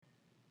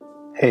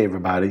Hey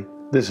everybody,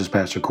 this is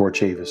Pastor Cord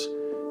Chavis.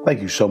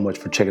 Thank you so much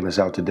for checking us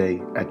out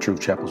today at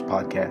Truth Chapel's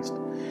podcast.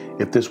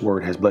 If this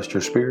word has blessed your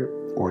spirit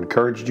or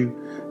encouraged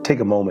you, take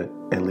a moment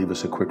and leave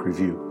us a quick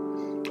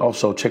review.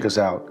 Also, check us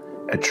out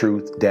at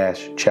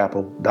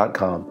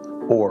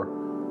truth-chapel.com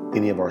or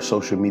any of our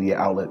social media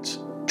outlets,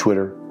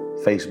 Twitter,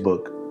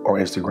 Facebook, or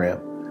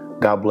Instagram.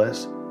 God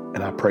bless,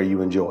 and I pray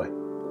you enjoy.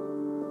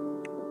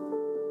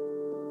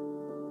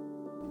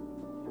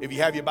 If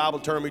you have your Bible,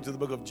 turn me to the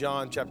book of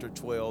John, chapter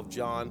 12.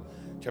 John,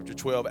 chapter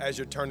 12. As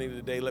you're turning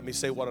today, let me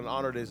say what an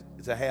honor it is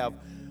to have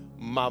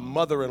my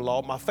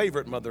mother-in-law, my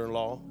favorite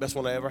mother-in-law, best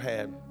one I ever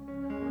had.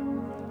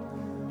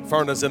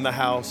 Ferna's in the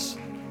house.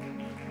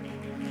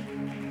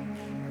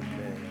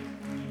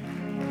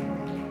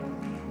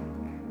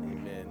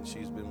 Amen.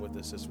 She's been with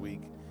us this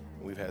week,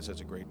 and we've had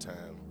such a great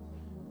time.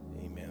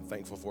 Amen.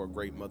 Thankful for a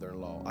great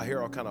mother-in-law. I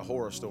hear all kind of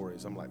horror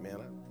stories. I'm like,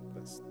 man,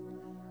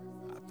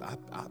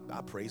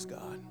 I praise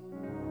God.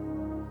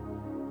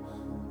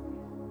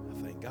 I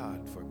thank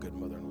God for a good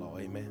mother-in-law.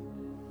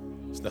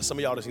 Amen. So now some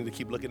of y'all just need to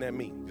keep looking at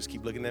me. Just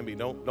keep looking at me.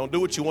 Don't do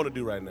what you want to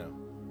do right now.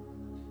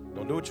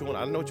 Don't do what you want.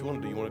 I know what you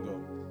want to do. You want to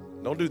go.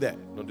 Don't do that.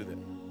 Don't do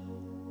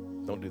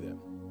that. Don't do that.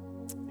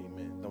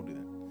 Amen. Don't do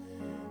that.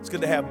 It's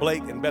good to have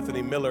Blake and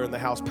Bethany Miller in the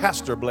house.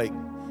 Pastor Blake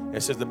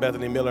and Sister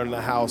Bethany Miller in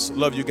the house.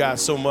 Love you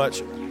guys so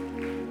much.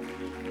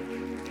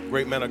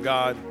 Great man of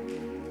God.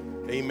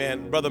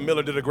 Amen. Brother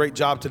Miller did a great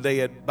job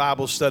today at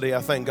Bible study. I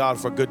thank God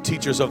for good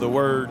teachers of the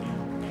word.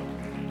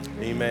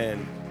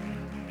 Amen.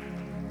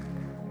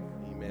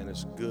 Amen.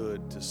 It's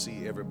good to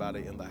see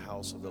everybody in the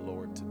house of the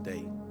Lord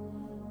today.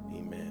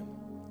 Amen.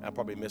 I'm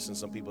probably missing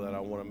some people that I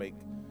want to make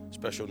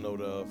special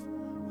note of,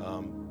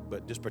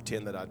 but just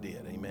pretend that I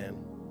did. Amen.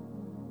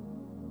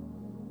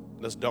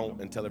 Let's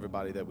don't and tell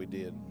everybody that we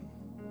did.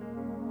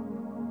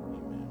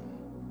 Amen.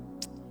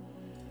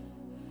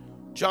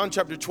 John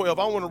chapter 12.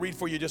 I want to read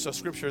for you just a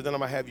scripture, then I'm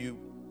going to have you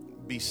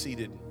be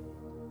seated.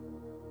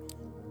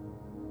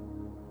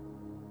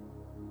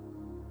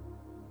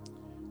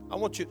 I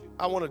want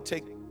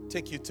to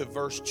take you to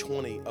verse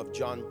 20 of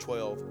John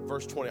 12.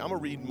 Verse 20. I'm going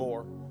to read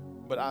more,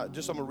 but I'm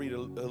going to read a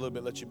little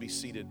bit, let you be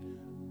seated.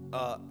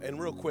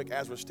 And real quick,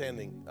 as we're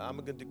standing, I'm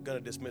going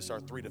to dismiss our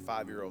 3 to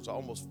 5 year olds. I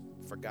almost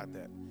forgot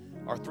that.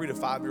 Our 3 to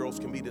 5 year olds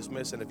can be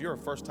dismissed. And if you're a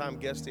first time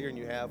guest here and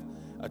you have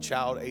a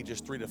child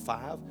ages 3 to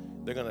 5,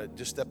 they're going to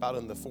just step out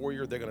in the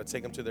foyer. They're going to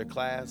take them to their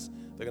class.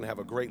 They're going to have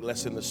a great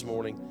lesson this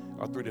morning.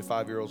 Our 3 to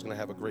 5 year olds are going to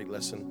have a great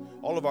lesson.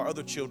 All of our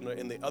other children are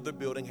in the other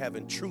building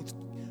having Truth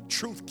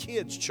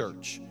Kids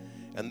Church.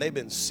 And they've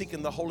been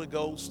seeking the Holy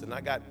Ghost. And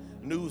I got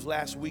news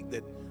last week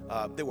that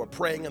they were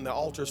praying in the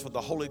altars for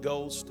the Holy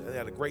Ghost. They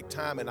had a great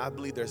time. And I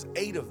believe there's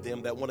 8 of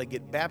them that want to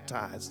get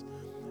baptized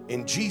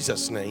in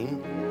Jesus'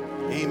 name.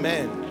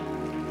 Amen.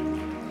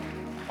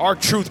 Our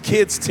Truth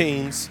Kids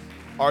teams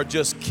are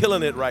just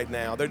killing it right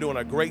now. They're doing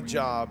a great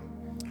job.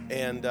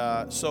 And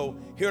so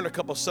here in a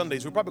couple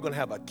Sundays, we're probably going to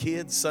have a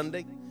kids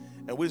Sunday.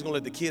 And we're just going to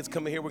let the kids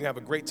come in here. We're going to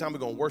have a great time. We're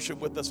going to worship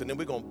with us. And then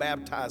we're going to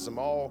baptize them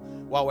all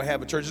while we're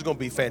having church. It's going to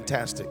be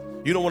fantastic.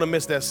 You don't want to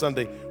miss that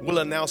Sunday. We'll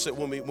announce it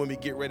when we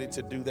get ready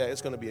to do that.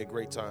 It's going to be a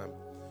great time.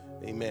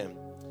 Amen.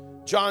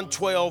 John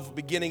 12,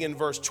 beginning in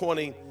verse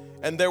 20.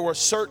 And there were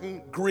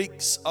certain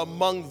Greeks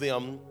among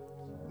them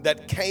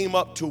that came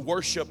up to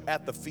worship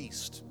at the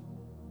feast.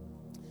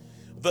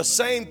 The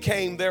same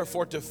came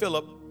therefore to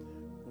Philip,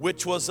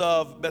 which was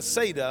of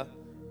Bethsaida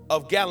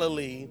of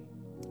Galilee,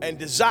 and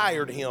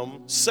desired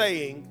him,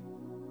 saying,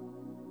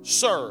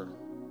 Sir,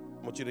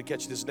 I want you to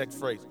catch this next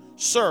phrase.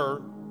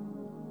 Sir,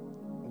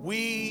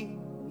 we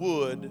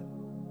would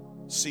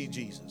see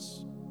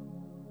Jesus.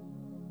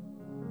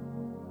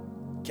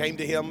 Came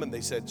to him and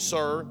they said,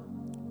 Sir,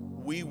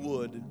 we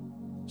would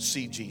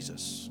see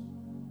Jesus.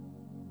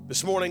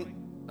 This morning,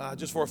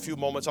 just for a few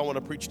moments, I want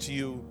to preach to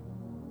you,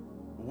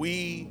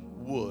 we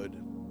would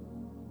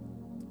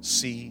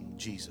see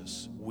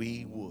Jesus.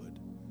 We would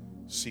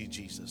see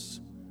Jesus.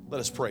 Let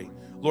us pray.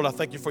 Lord, I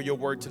thank you for your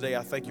word today.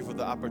 I thank you for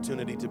the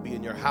opportunity to be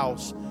in your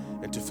house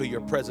and to feel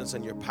your presence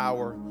and your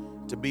power,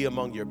 to be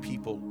among your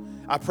people.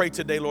 I pray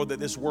today, Lord,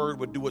 that this word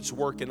would do its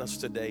work in us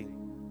today.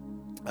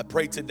 I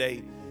pray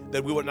today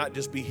that we would not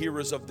just be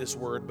hearers of this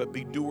word, but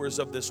be doers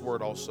of this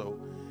word also.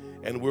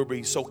 And we'll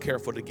be so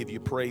careful to give you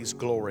praise,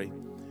 glory,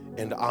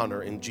 and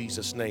honor in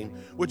Jesus' name.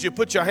 Would you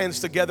put your hands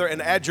together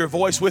and add your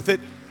voice with it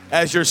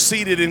as you're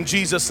seated in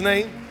Jesus'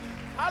 name?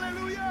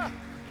 Hallelujah.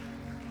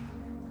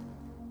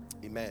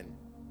 Amen.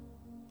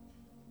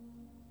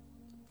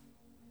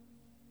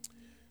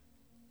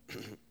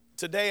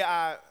 Today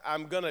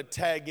I'm going to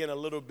tag in a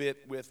little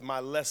bit with my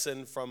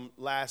lesson from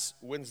last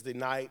Wednesday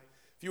night.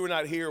 If you were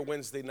not here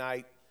Wednesday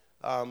night,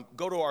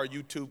 go to our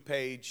YouTube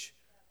page,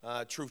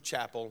 Truth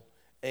Chapel,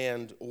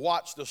 and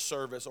watch the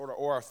service,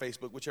 or our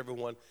Facebook, whichever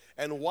one,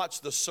 and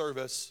watch the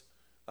service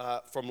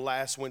from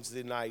last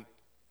Wednesday night,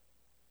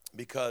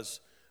 because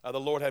the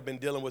Lord had been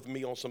dealing with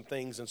me on some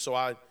things, and so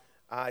I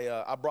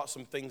brought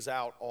some things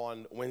out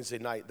on Wednesday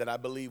night that I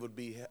believe would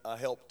be a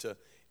help to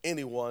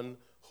anyone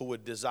who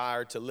would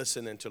desire to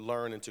listen and to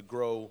learn and to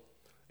grow,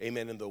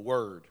 amen, in the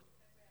Word.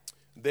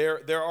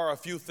 There are a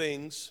few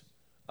things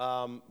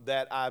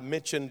that I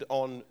mentioned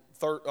on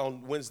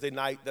Wednesday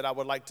night that I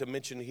would like to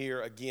mention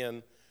here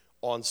again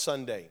on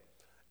Sunday.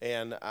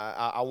 And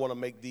I want to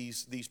make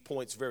these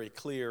points very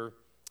clear,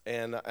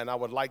 and I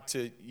would like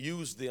to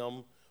use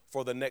them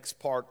for the next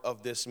part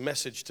of this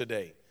message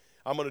today.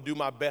 I'm going to do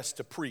my best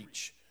to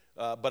preach,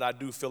 but I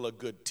do feel a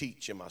good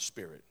teach in my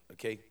spirit,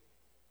 okay?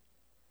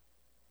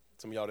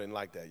 Some of y'all didn't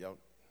like that, y'all.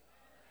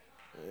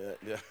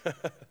 Yeah.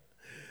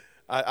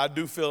 I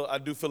do feel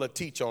a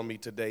teach on me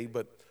today,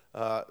 but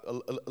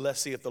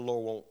let's see if the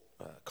Lord won't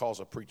cause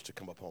a preach to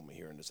come upon me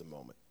here in just a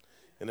moment.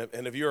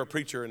 And if you're a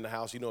preacher in the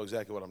house, you know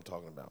exactly what I'm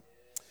talking about.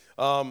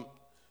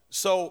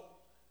 So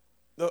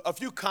a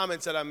few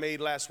comments that I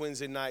made last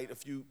Wednesday night, a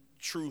few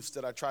truths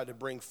that I tried to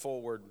bring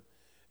forward,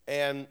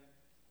 and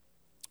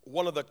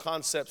one of the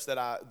concepts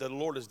that the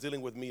Lord is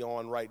dealing with me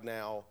on right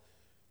now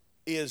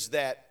is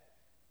that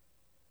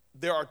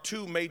there are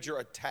two major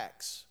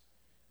attacks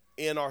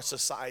in our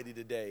society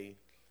today.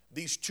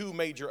 These two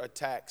major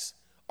attacks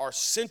are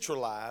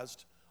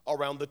centralized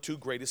around the two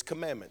greatest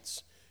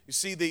commandments. You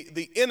see,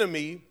 the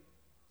enemy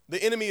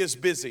is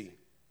busy.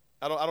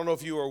 I don't know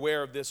if you are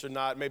aware of this or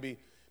not. Maybe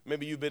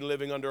you've been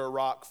living under a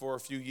rock for a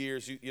few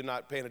years. You're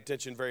not paying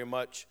attention very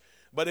much.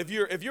 But if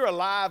you're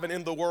alive and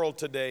in the world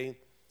today,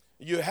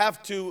 you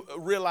have to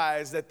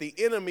realize that the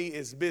enemy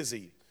is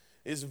busy,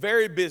 is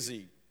very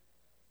busy.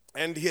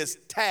 And his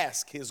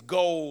task, his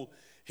goal,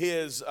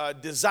 his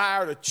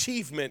desired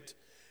achievement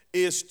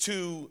is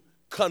to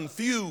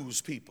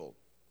confuse people.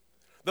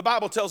 The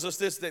Bible tells us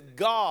this, that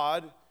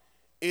God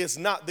is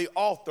not the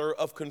author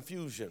of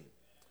confusion.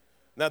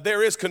 Now,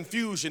 there is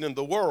confusion in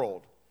the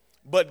world,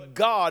 but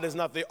God is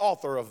not the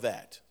author of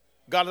that.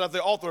 God is not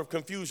the author of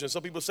confusion.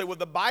 Some people say, well,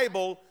 the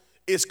Bible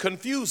is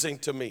confusing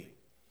to me.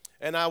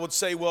 And I would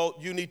say, well,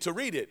 you need to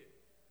read it.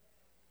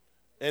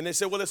 And they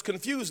said, well, it's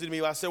confusing to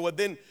me. I said, well,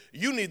 then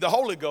you need the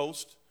Holy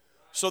Ghost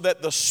so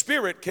that the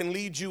Spirit can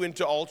lead you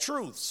into all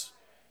truths.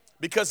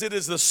 Because it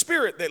is the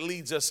Spirit that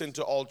leads us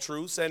into all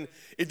truths. And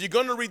if you're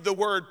going to read the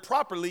Word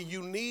properly,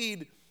 you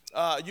need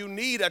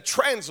a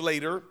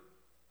translator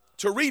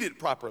to read it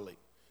properly.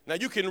 Now,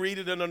 you can read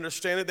it and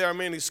understand it. There are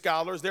many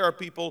scholars. There are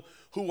people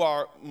who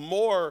are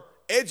more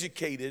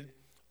educated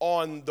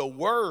on the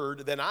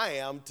Word than I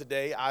am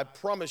today. I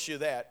promise you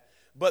that.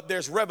 But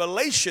there's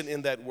revelation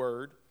in that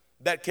Word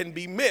that can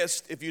be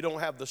missed if you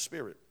don't have the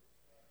Spirit.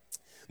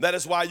 That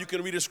is why you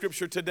can read a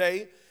scripture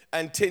today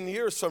and 10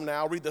 years from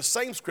now read the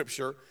same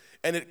scripture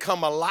and it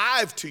come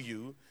alive to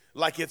you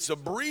like it's a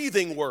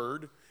breathing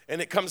word,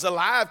 and it comes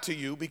alive to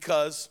you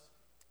because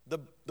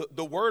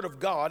the Word of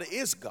God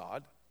is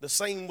God. The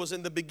same was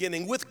in the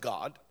beginning with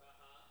God.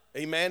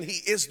 Amen.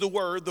 He is the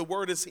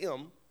Word is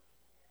Him.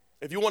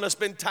 If you want to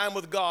spend time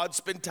with God,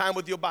 spend time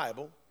with your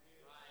Bible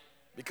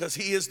because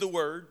He is the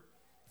Word.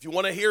 If you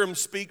want to hear Him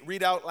speak,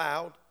 read out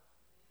loud.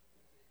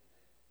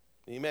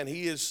 Amen.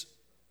 He is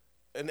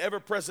an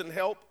ever-present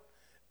help,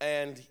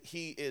 and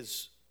He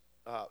is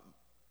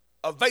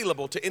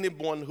available to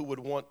anyone who would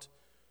want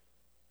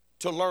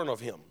to learn of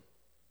Him.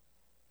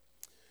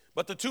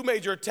 But the two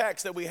major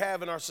attacks that we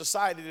have in our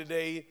society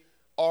today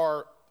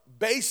are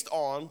based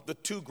on the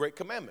two great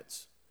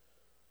commandments.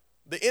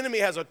 The enemy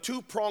has a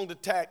two-pronged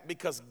attack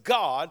because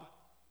God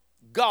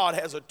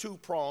has a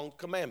two-pronged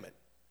commandment.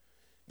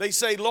 They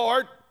say,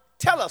 Lord,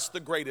 tell us the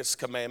greatest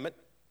commandment.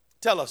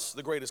 Tell us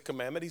the greatest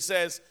commandment. He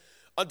says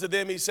unto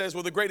them, he says,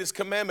 well, the greatest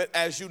commandment,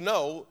 as you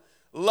know,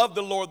 love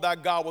the Lord thy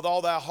God with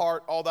all thy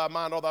heart, all thy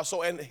mind, all thy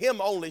soul, and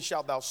Him only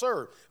shalt thou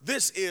serve.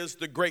 This is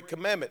the great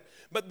commandment.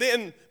 But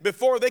then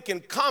before they can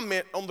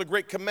comment on the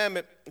great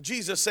commandment,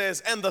 Jesus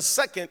says, and the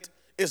second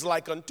is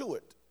like unto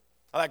it.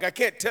 Like, I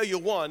can't tell you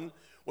one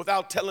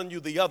without telling you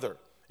the other.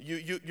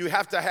 You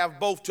have to have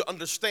both to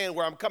understand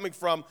where I'm coming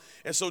from.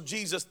 And so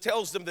Jesus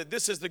tells them that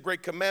this is the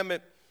great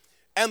commandment,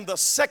 and the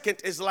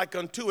second is like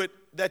unto it,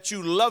 that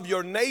you love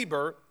your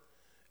neighbor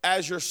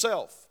as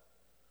yourself.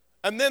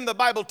 And then the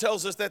Bible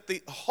tells us that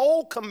the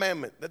whole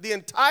commandment, that the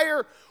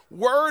entire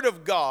Word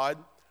of God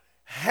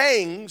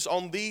hangs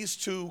on these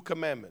two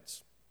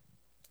commandments.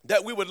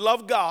 That we would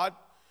love God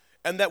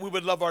and that we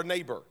would love our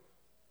neighbor.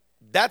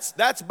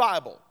 That's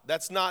Bible.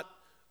 That's not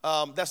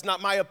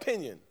my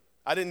opinion.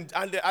 I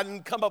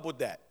didn't come up with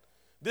that.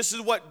 This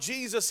is what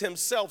Jesus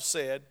Himself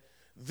said.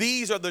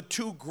 These are the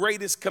two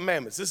greatest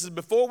commandments. This is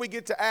before we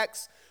get to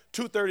Acts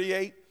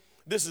 2:38.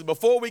 This is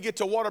before we get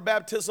to water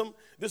baptism.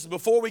 This is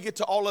before we get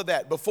to all of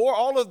that. Before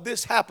all of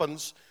this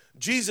happens,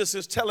 Jesus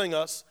is telling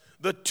us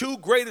the two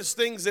greatest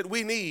things that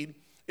we need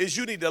is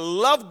you need to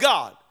love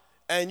God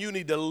and you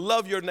need to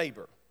love your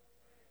neighbor.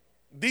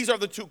 These are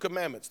the two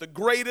commandments, the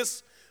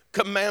greatest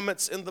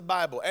commandments in the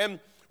Bible.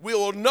 And we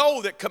will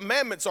know that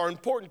commandments are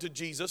important to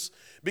Jesus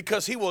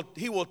because he will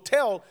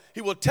tell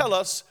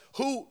us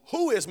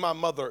who is my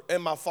mother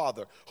and my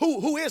father,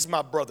 who is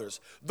my brothers,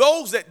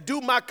 those that do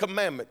my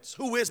commandments,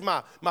 who is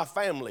my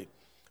family,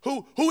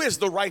 who is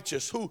the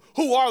righteous,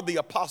 who are the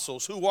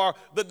apostles, who are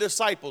the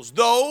disciples,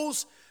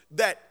 those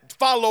that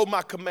follow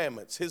my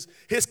commandments.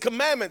 His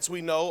commandments,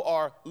 we know,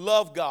 are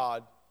love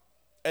God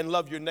and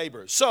love your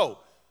neighbors. So,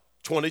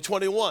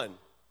 2021,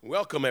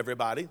 welcome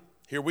everybody.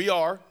 Here we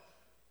are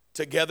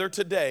together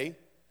today,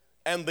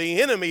 and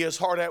the enemy is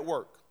hard at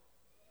work.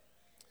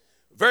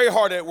 Very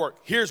hard at work.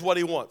 Here's what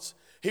he wants.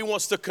 He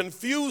wants to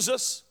confuse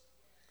us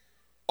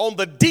on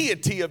the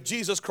deity of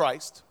Jesus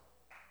Christ,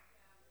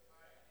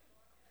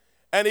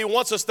 and he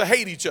wants us to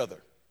hate each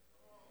other.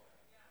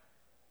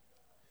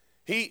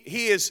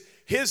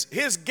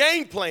 His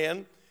game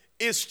plan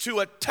is to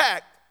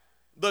attack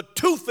the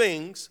two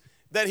things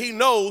that he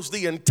knows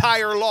the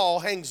entire law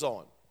hangs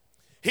on.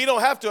 He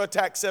don't have to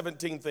attack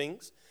 17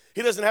 things.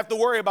 He doesn't have to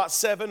worry about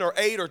 7 or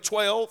 8 or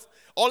 12.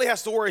 All he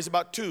has to worry is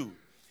about 2.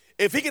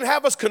 If he can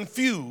have us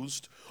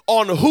confused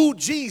on who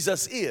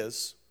Jesus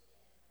is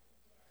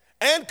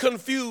and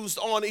confused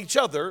on each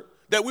other,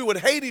 that we would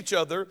hate each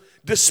other,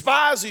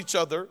 despise each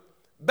other,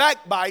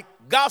 backbite,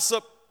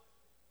 gossip,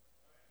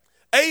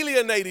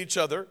 alienate each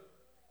other.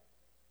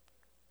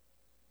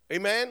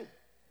 Amen?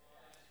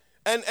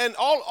 And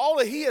all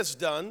that he has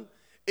done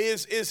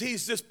is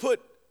he's just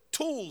put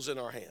tools in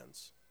our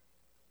hands.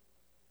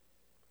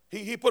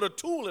 He put a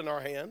tool in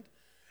our hand,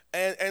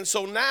 and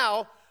so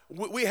now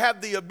we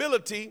have the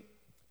ability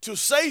to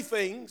say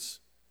things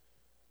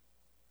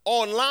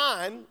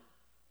online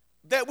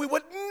that we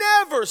would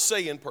never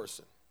say in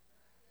person.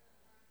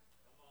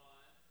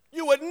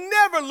 You would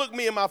never look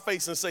me in my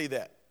face and say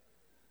that.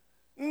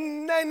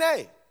 Nay,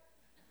 nay.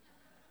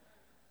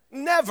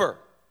 Never.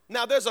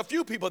 Now, there's a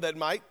few people that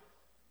might.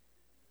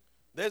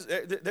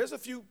 There's a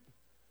few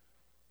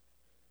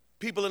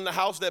people in the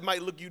house that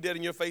might look you dead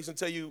in your face and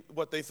tell you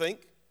what they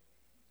think.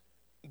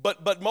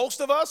 But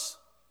most of us,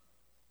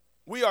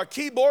 we are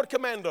keyboard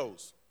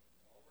commandos.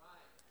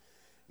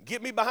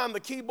 Get me behind the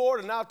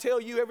keyboard and I'll tell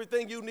you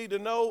everything you need to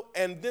know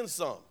and then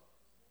some.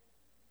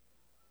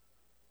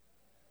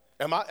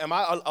 Am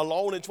I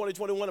alone in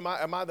 2021?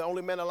 Am I the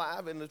only man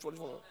alive in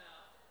 2021?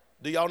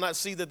 Do y'all not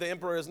see that the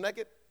emperor is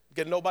naked?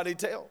 Can nobody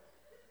tell?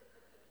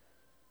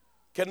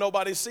 Can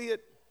nobody see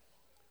it?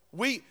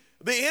 The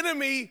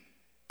enemy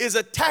is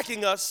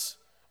attacking us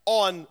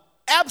on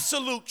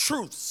absolute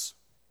truths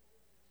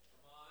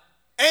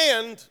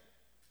and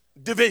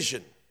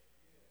division.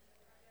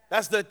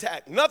 That's the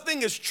attack.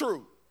 Nothing is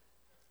true.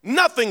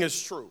 Nothing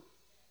is true.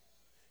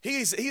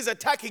 He's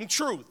attacking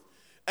truth.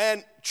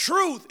 And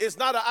truth is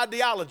not an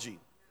ideology.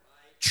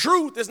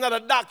 Truth is not a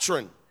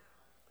doctrine.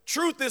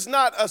 Truth is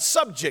not a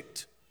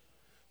subject.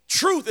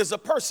 Truth is a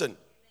person.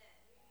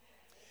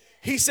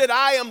 He said,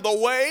 I am the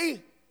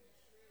way,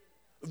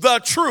 the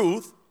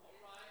truth,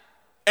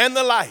 and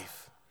the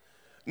life.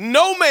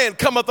 No man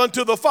cometh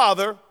unto the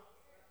Father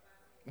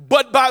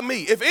but by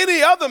me. If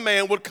any other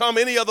man would come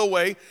any other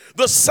way,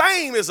 the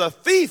same is a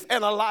thief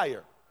and a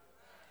liar.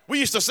 We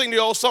used to sing the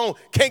old song,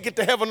 can't get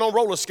to heaven on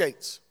roller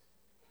skates.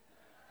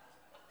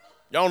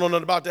 Y'all know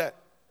nothing about that.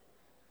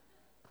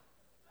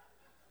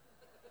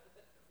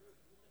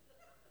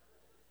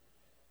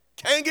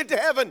 Can't get to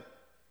heaven.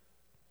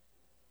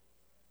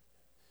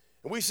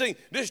 And we sing,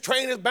 this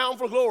train is bound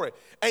for glory.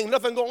 Ain't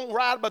nothing going to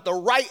ride but the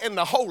right and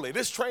the holy.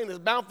 This train is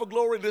bound for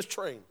glory, this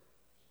train.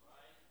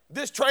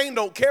 This train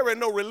don't carry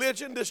no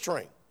religion, this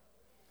train.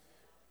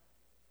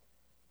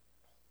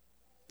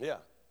 Yeah.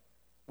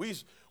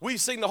 We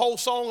sing the whole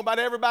song about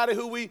everybody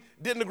who we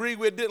didn't agree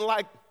with, didn't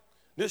like.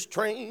 This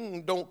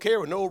train don't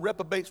carry no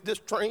reprobates, this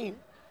train.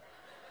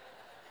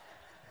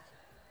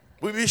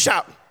 We be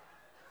shouting.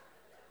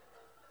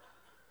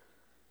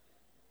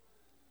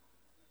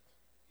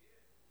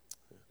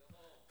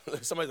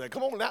 Somebody's like,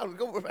 come on now,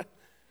 go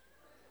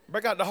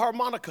break out the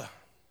harmonica.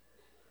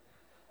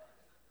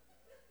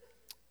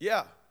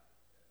 Yeah.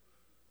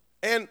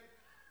 And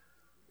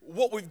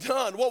what we've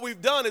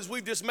done is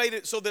we've just made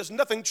it so there's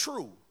nothing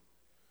true.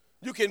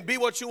 You can be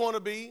what you want to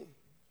be,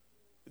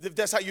 if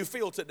that's how you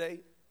feel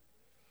today.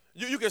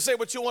 You can say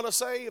what you want to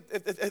say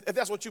if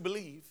that's what you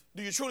believe.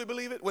 Do you truly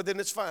believe it? Well, then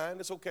it's fine.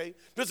 It's okay.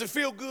 Does it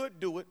feel good?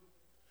 Do it.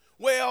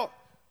 Well,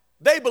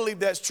 they believe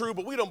that's true,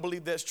 but we don't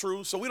believe that's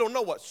true, so we don't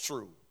know what's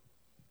true.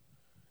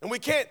 And we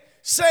can't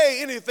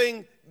say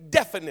anything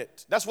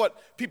definite. That's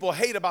what people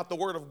hate about the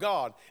Word of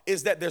God,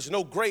 is that there's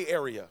no gray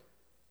area.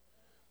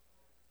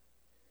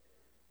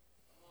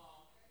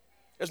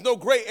 There's no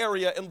gray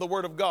area in the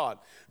Word of God.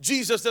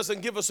 Jesus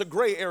doesn't give us a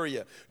gray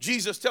area.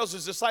 Jesus tells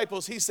his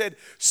disciples, he said,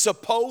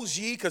 suppose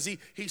ye, because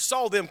he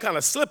saw them kind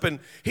of slipping.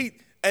 He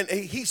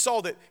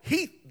saw that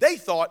they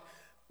thought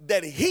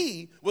that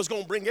he was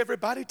going to bring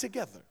everybody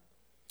together.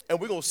 And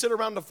we're going to sit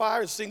around the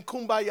fire and sing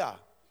Kumbaya.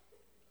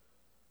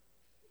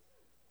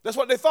 That's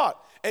what they thought.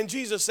 And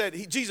Jesus stopped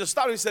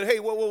and he said,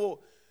 hey, whoa.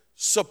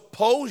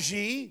 Suppose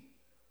ye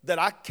that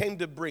I came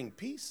to bring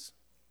peace?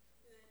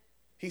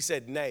 He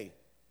said, nay.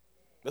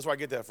 That's where I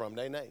get that from.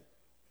 Nay, nay.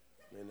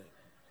 Nay, nay.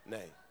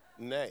 Nay,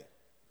 nay.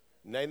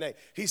 Nay, nay.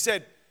 He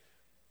said,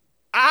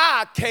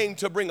 I came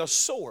to bring a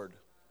sword.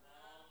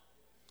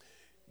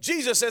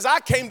 Jesus says, I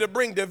came to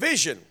bring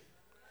division.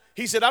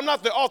 He said, I'm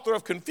not the author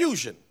of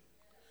confusion,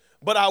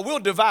 but I will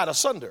divide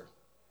asunder.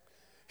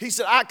 He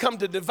said, I come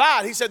to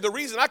divide. He said, the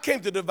reason I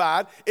came to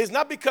divide is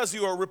not because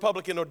you are a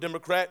Republican or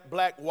Democrat,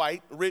 black,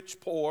 white, rich,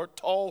 poor,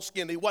 tall,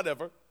 skinny,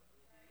 whatever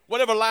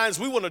lines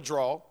we want to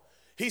draw.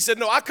 He said,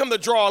 no, I come to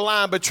draw a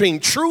line between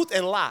truth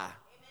and lie,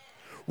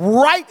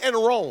 right and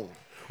wrong,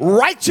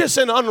 righteous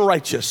and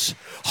unrighteous,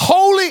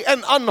 holy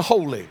and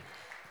unholy,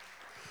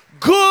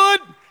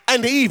 good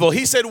and evil.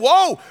 He said,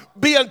 woe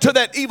be unto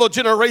that evil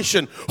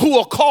generation who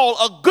will call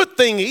a good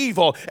thing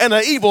evil and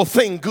an evil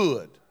thing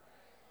good.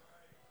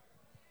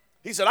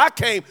 He said, I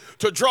came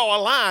to draw a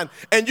line,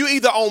 and you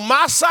either on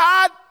my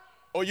side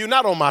or you're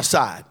not on my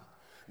side.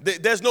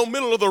 There's no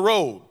middle of the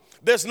road.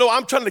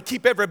 I'm trying to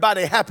keep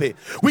everybody happy.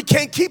 We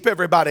can't keep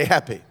everybody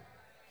happy.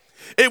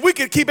 If we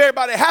could keep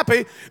everybody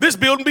happy, this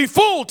building would be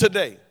full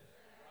today.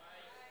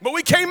 But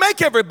we can't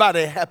make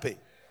everybody happy.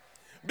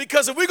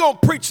 Because if we're going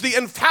to preach the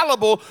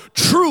infallible,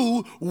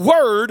 true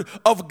word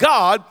of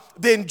God,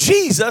 then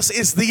Jesus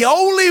is the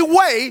only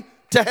way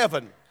to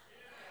heaven.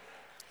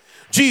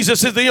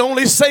 Jesus is the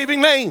only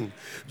saving name.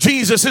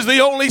 Jesus is the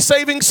only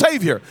saving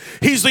Savior.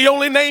 He's the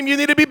only name you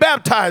need to be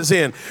baptized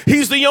in.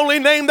 He's the only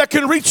name that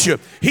can reach you.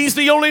 He's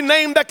the only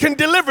name that can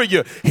deliver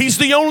you. He's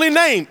the only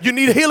name. You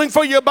need healing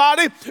for your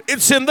body,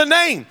 it's in the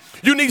name.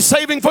 You need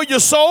saving for your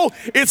soul,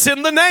 it's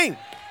in the name.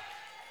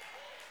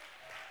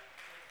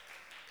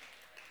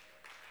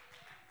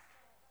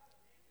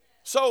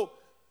 So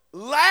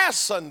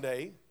last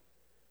Sunday,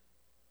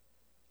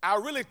 I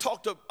really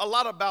talked a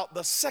lot about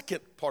the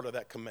second part of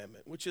that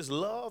commandment, which is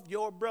love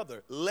your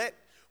brother.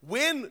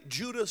 When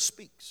Judah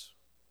speaks.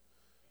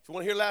 If you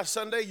want to hear last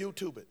Sunday,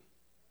 YouTube it.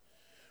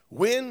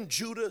 When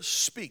Judah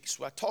speaks.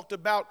 I talked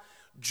about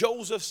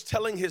Joseph's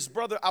telling his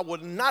brother, I will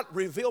not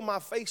reveal my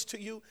face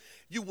to you.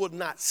 You will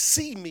not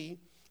see me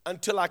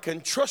until I can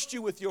trust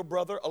you with your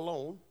brother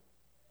alone.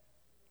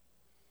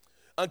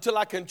 Until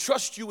I can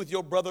trust you with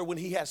your brother when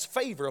he has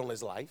favor on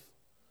his life.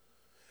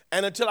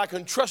 And until I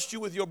can trust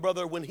you with your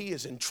brother when he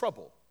is in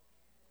trouble.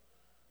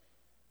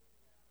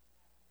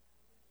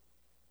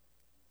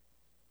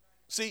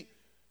 See,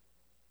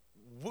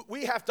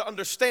 we have to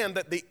understand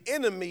that the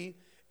enemy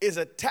is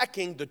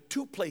attacking the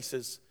two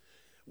places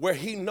where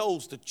he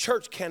knows the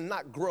church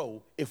cannot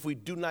grow if we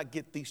do not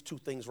get these two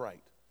things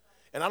right.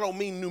 And I don't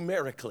mean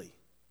numerically.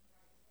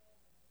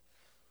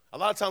 A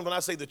lot of times when I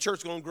say the church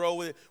is going to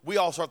grow, we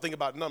all start thinking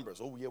about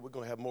numbers. Oh, yeah, we're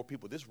going to have more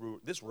people.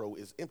 This row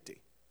is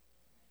empty.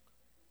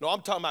 No,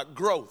 I'm talking about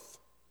growth,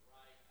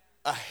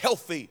 a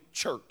healthy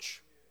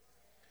church.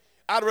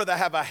 I'd rather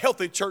have a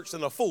healthy church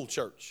than a full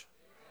church.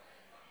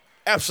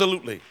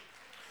 Absolutely.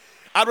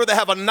 I'd rather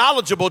have a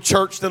knowledgeable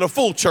church than a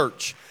full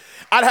church.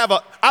 I'd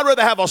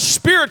rather have a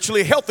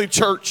spiritually healthy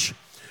church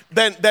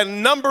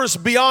than numbers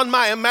beyond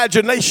my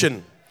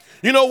imagination.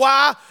 You know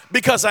why?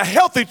 Because a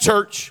healthy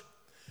church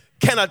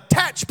can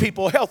attach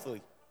people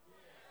healthily.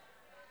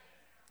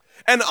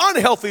 An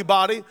unhealthy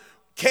body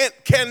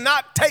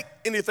cannot take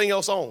anything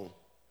else on.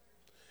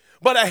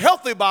 But a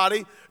healthy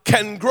body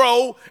can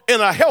grow in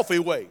a healthy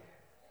way.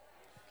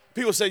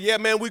 People say, yeah,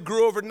 man, we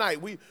grew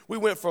overnight. We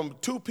went from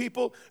 2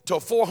 people to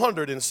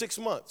 400 in 6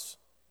 months.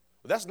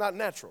 But that's not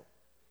natural.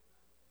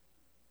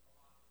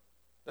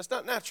 That's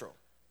not natural.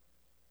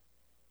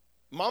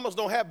 Mamas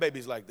don't have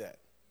babies like that.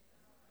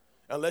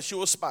 Unless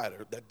you're a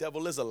spider. That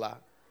devil is a lie.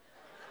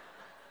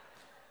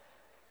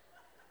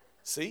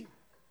 See?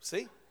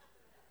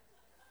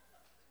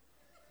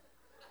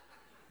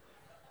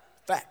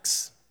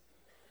 Facts.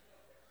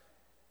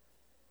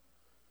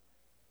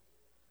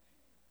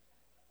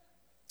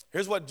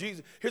 Here's what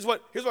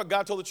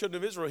God told the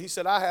children of Israel. He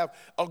said, I have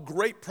a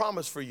great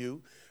promise for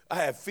you. I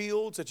have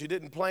fields that you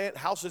didn't plant,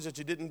 houses that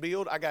you didn't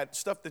build. I got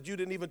stuff that you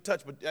didn't even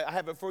touch, but I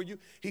have it for you.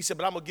 He said,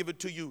 but I'm going to give it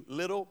to you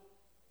little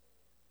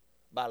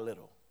by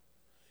little.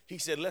 He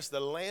said, lest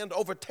the land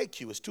overtake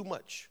you. It's too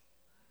much.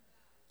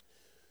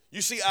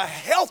 You see, a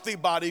healthy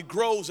body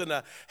grows in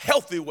a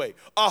healthy way.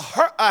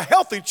 A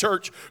healthy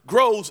church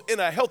grows in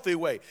a healthy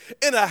way.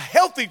 In a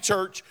healthy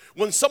church,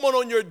 when someone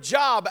on your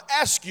job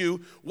asks you,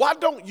 why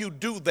don't you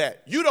do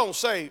that? You don't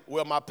say,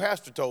 well, my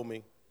pastor told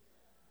me.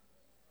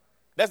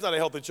 That's not a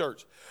healthy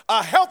church.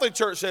 A healthy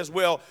church says,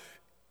 well,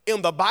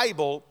 in the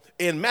Bible,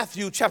 in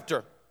Matthew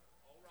chapter.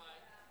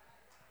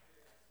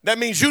 That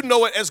means you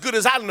know it as good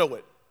as I know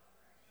it.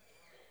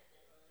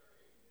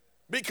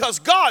 Because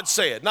God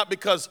said, not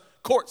because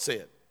court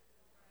said.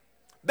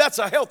 That's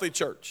a healthy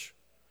church.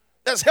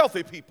 That's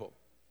healthy people.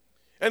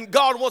 And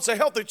God wants a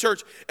healthy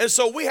church. And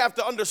so we have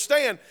to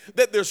understand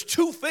that there's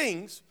 2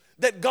 things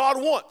that God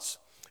wants.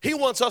 He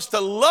wants us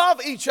to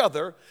love each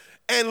other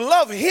and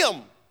love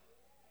Him.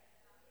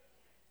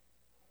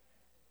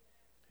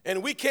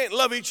 And we can't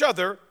love each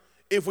other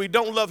if we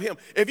don't love Him.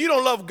 If you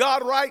don't love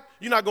God right,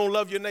 you're not going to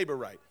love your neighbor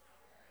right.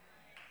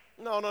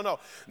 No.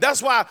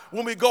 That's why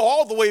when we go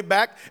all the way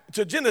back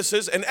to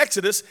Genesis and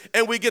Exodus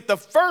and we get the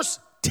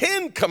first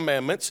 10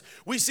 commandments,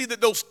 we see that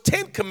those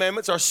 10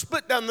 commandments are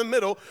split down the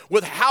middle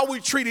with how we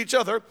treat each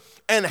other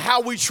and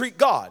how we treat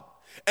God.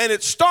 And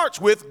it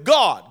starts with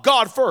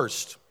God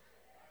first.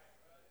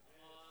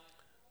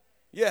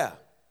 Yeah.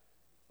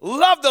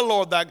 Love the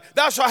Lord thy God.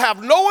 Thou shalt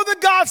have no other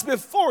gods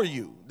before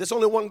you. There's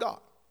only one God.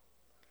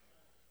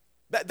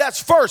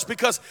 That's first,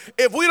 because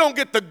if we don't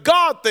get the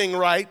God thing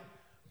right,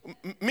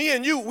 me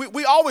and you,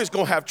 we always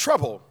going to have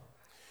trouble.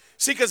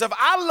 See, because if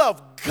I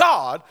love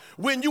God,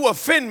 when you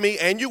offend me,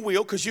 and you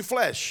will because you're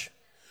flesh.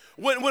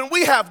 When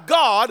we have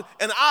God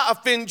and I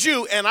offend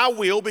you, and I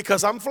will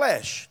because I'm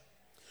flesh.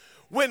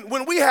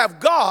 When we have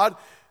God,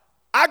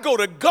 I go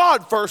to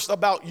God first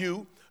about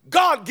you.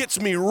 God gets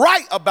me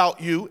right about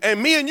you,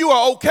 and me and you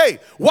are okay.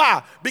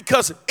 Why?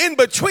 Because in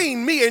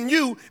between me and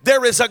you,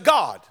 there is a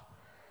God.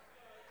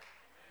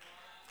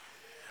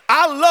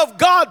 I love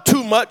God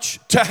too much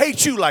to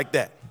hate you like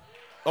that.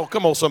 Oh,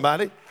 come on,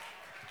 somebody.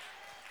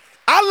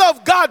 I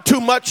love God too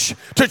much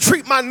to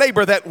treat my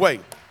neighbor that way.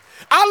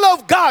 I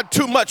love God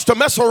too much to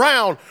mess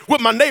around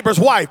with my neighbor's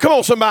wife. Come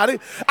on, somebody.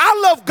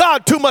 I love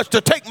God too much to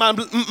take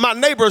my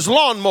neighbor's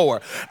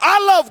lawnmower.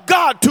 I love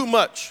God too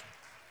much.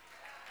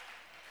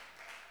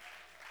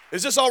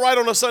 Is this all right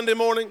on a Sunday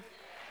morning?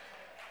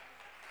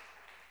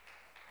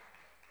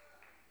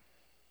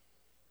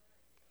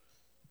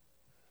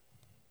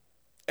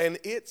 And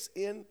it's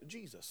in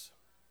Jesus.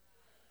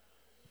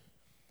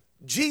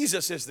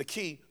 Jesus is the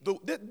key.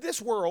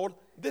 This world,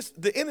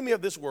 the enemy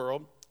of this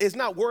world is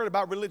not worried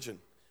about religion.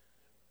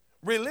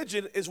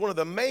 Religion is one of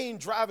the main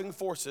driving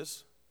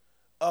forces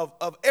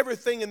of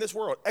everything in this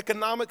world,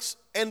 economics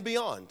and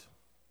beyond,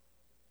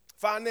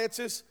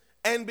 finances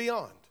and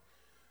beyond.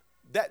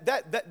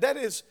 That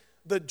is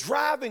the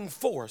driving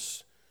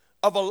force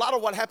of a lot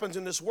of what happens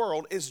in this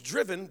world is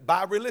driven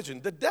by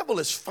religion. The devil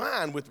is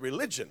fine with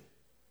religion.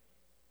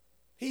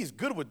 He's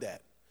good with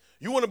that.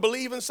 You want to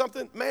believe in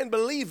something? Man,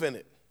 believe in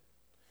it.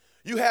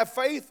 You have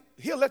faith?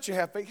 He'll let you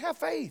have faith. Have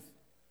faith.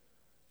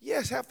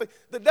 Yes, have faith.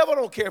 The devil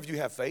don't care if you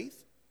have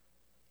faith.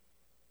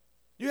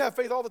 You have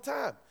faith all the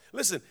time.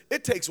 Listen,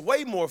 it takes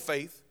way more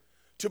faith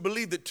to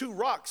believe that two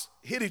rocks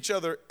hit each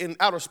other in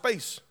outer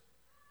space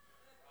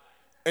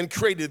and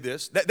created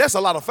this. That's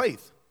a lot of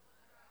faith.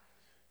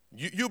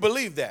 You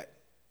believe that.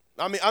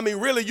 I mean,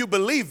 really, you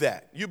believe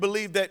that. You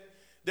believe that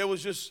there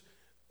was just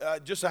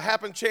a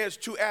happen chance,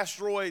 two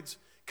asteroids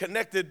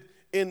connected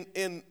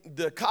in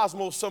the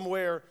cosmos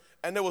somewhere,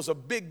 and there was a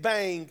big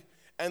bang,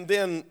 and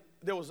then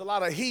there was a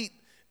lot of heat,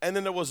 and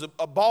then there was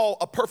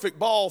a perfect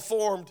ball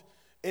formed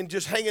and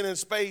just hanging in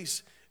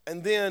space,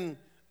 and then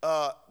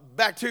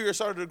bacteria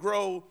started to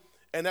grow,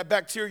 and that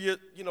bacteria,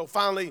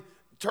 finally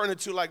turned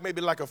into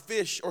maybe like a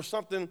fish or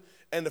something,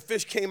 and the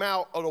fish came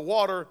out of the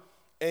water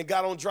and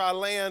got on dry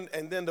land,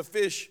 and then the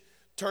fish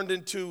turned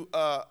into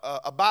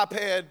a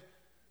biped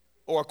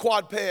or a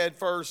quadruped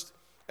first,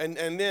 and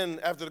then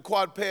after the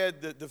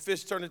quadruped, the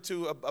fish turned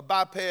into a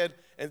biped,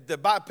 and the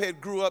biped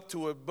grew up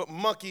to a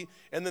monkey,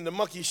 and then the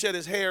monkey shed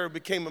his hair and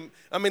became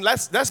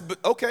that's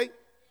okay.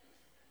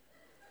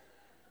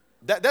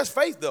 That's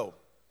faith, though.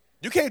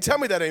 You can't tell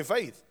me that ain't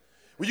faith.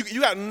 Well,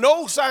 you got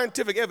no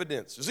scientific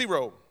evidence,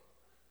 zero.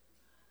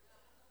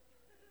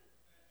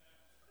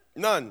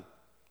 None.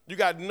 You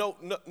got no,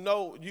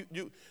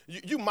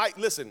 you might,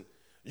 listen,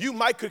 you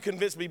might could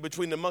convince me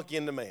between the monkey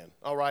and the man,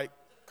 all right?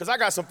 Because I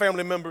got some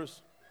family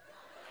members.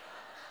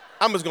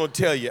 I'm just going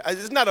to tell you,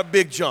 it's not a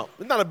big jump.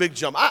 It's not a big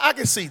jump. I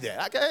can see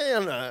that.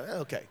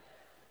 Okay.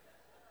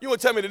 You want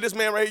to tell me that this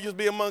man right here used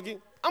to be a monkey?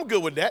 I'm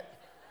good with that.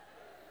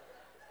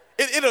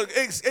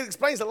 It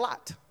explains a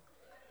lot.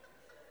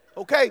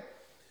 Okay?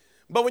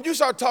 But when you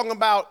start talking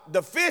about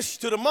the fish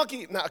to the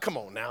monkey, now come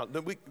on now,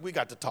 we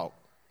got to talk.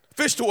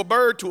 Fish to a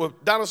bird, to a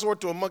dinosaur,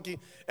 to a monkey,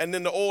 and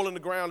then the oil in the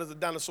ground is the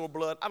dinosaur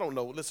blood. I don't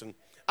know. Listen,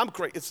 I'm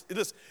crazy.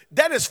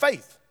 That is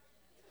faith.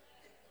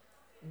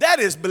 That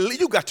is belief.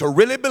 You got to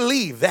really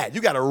believe that.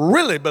 You got to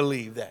really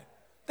believe that.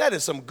 That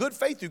is some good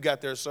faith you got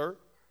there, sir.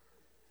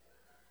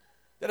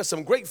 That is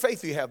some great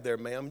faith you have there,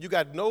 ma'am. You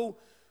got no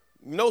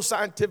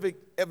scientific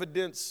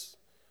evidence,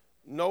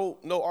 no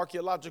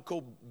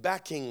archaeological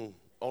backing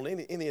on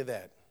any of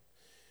that.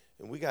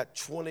 And we got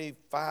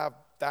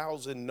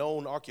 25,000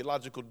 known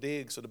archaeological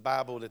digs of the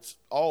Bible that's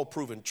all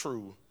proven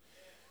true.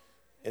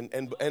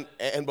 And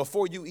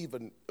before you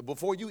even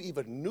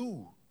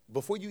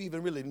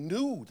really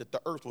knew that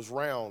the earth was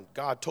round,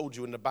 God told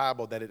you in the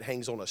Bible that it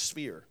hangs on a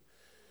sphere,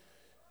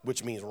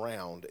 which means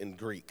round in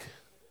Greek.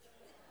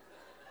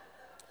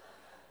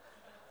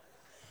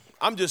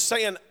 I'm just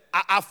saying,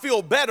 I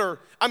feel better.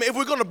 I mean, if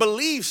we're going to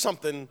believe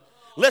something,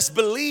 let's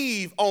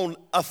believe on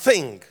a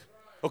thing,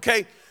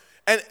 okay?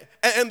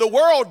 And the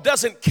world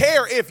doesn't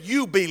care if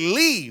you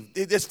believe.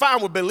 It's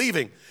fine with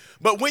believing.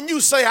 But when you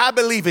say, I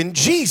believe in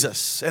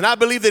Jesus, and I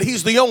believe that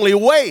he's the only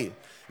way,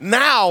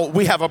 now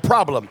we have a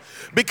problem,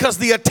 because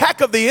the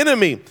attack of the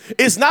enemy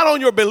is not on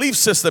your belief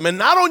system and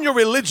not on your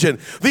religion.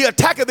 The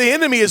attack of the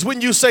enemy is when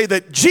you say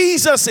that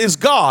Jesus is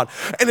God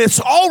and it's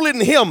all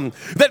in him,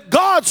 that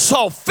God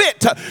saw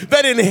fit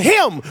that in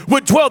him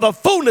would dwell the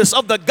fullness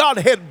of the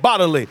Godhead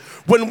bodily.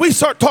 When we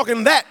start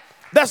talking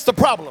that's the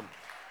problem.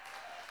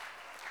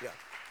 Yeah.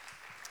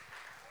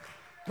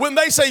 When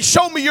they say,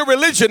 show me your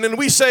religion, and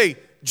we say,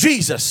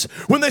 Jesus.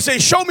 When they say,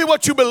 show me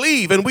what you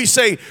believe, and we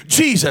say,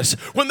 Jesus.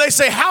 When they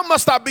say, how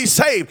must I be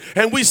saved?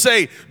 And we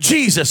say,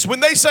 Jesus. When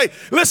they say,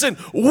 listen,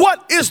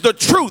 what is the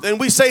truth? And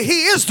we say,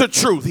 he is the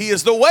truth. He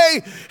is the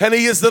way and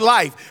he is the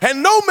life.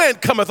 And no man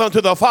cometh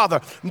unto the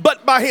Father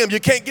but by him. You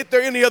can't get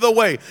there any other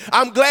way.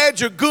 I'm glad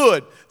you're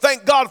good.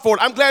 Thank God for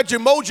it. I'm glad you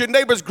mowed your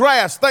neighbor's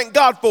grass. Thank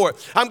God for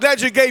it. I'm glad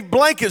you gave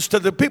blankets to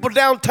the people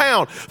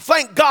downtown.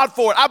 Thank God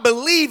for it. I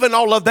believe in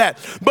all of that.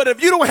 But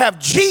if you don't have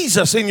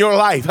Jesus in your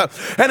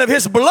life, and if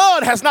his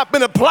blood has not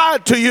been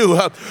applied to you,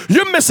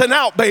 you're missing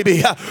out,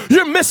 baby.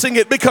 You're missing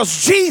it,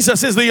 because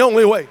Jesus is the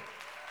only way.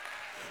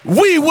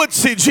 We would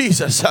see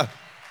Jesus.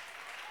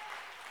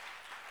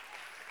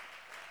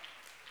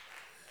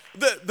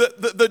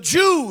 The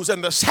Jews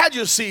and the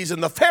Sadducees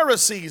and the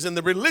Pharisees and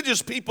the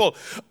religious people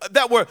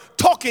that were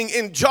talking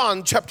in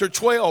John chapter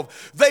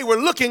 12, they were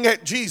looking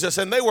at Jesus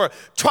and they were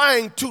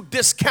trying to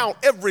discount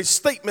every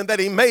statement that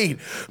he made.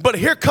 But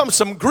here come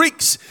some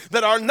Greeks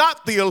that are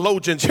not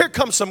theologians. Here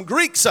come some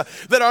Greeks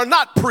that are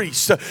not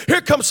priests.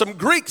 Here come some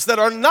Greeks that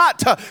are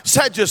not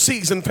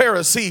Sadducees and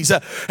Pharisees.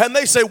 And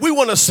they say, we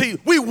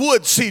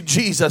would see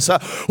Jesus.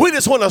 We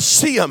just want to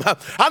see him.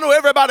 I know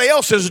everybody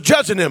else is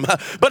judging him,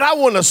 but I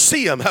want to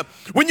see him.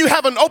 When you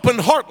have an open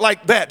heart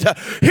like that,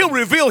 he'll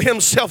reveal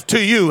himself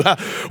to you.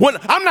 When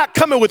I'm not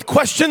coming with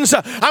questions,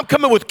 I'm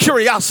coming with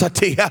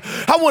curiosity.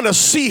 I want to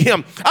see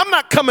him. I'm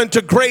not coming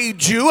to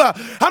grade you.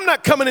 I'm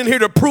not coming in here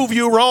to prove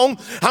you wrong.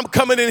 I'm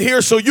coming in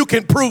here so you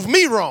can prove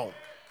me wrong.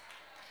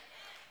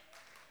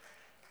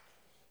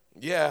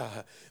 Yeah.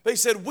 They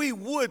said, we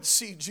would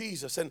see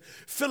Jesus. And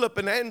Philip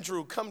and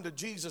Andrew come to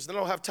Jesus. They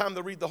don't have time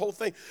to read the whole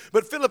thing.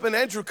 But Philip and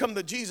Andrew come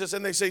to Jesus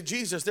and they say,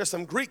 Jesus, there's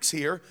some Greeks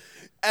here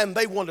and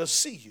they want to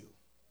see you.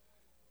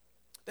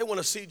 They want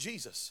to see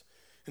Jesus.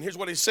 And here's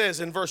what he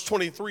says in verse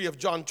 23 of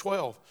John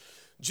 12.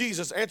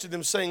 Jesus answered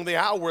them, saying, the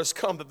hour is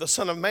come that the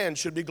Son of Man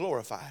should be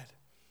glorified.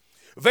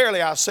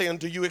 Verily I say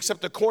unto you,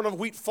 except a corn of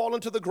wheat fall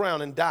into the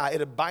ground and die,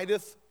 it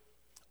abideth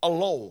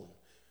alone.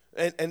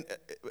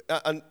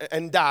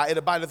 And die, it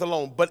abideth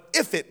alone. But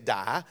if it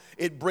die,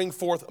 it bring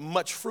forth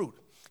much fruit.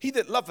 He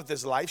that loveth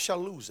his life shall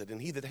lose it,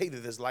 and he that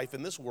hateth his life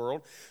in this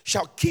world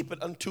shall keep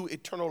it unto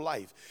eternal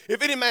life.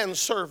 If any man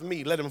serve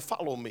me, let him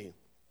follow me.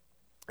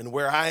 And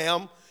where I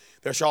am,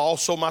 there shall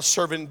also my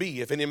servant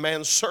be. If any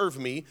man serve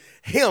me,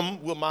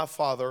 him will my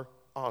Father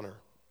honor.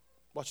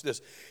 Watch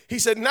this. He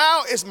said,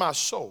 now is my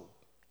soul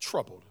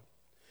troubled.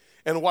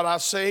 And what I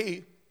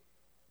say,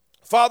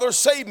 Father,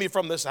 save me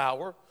from this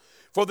hour.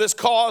 For this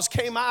cause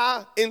came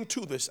I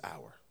into this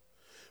hour.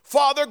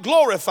 Father,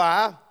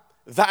 glorify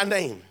thy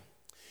name.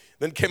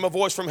 Then came a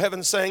voice from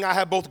heaven saying, I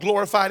have both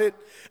glorified it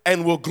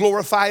and will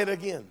glorify it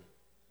again.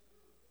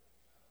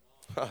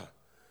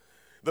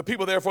 The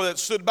people therefore that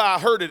stood by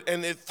heard it,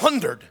 and it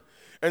thundered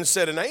and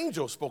said, an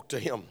angel spoke to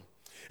him.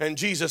 And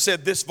Jesus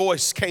said, this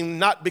voice came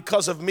not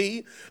because of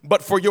me,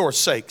 but for your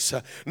sakes.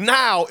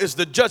 Now is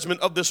the judgment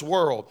of this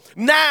world.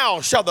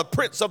 Now shall the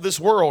prince of this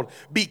world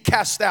be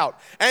cast out.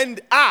 And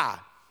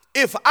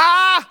if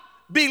I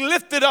be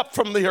lifted up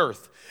from the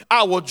earth,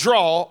 I will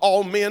draw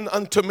all men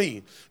unto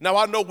me. Now,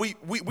 I know we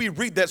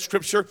read that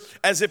scripture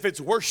as if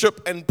it's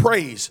worship and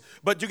praise,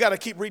 but you got to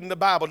keep reading the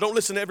Bible. Don't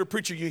listen to every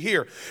preacher you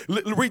hear.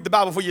 Read the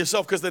Bible for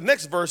yourself, because the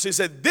next verse, he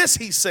said, this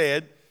he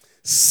said,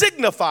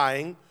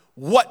 signifying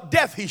what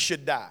death he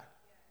should die.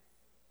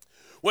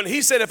 When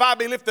he said, if I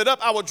be lifted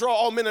up, I will draw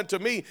all men unto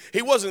me,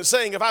 he wasn't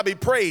saying, if I be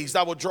praised,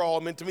 I will draw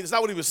all men to me. That's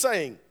not what he was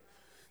saying.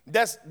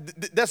 That's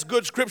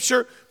good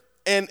scripture.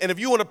 And if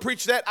you want to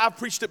preach that, I've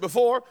preached it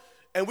before,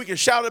 and we can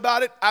shout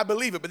about it, I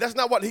believe it. But that's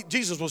not what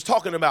Jesus was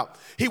talking about.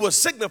 He was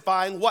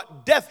signifying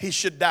what death he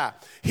should die.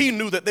 He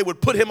knew that they would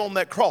put him on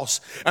that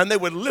cross, and they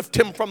would lift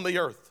him from the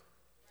earth.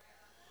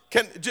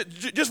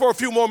 Just for a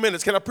few more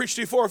minutes, can I preach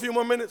to you for a few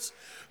more minutes?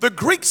 The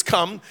Greeks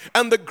come,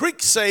 and the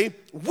Greeks say,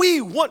 we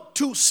want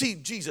to see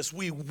Jesus.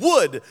 We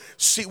would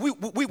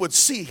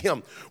see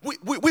him.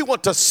 We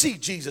want to see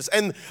Jesus.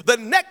 And the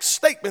next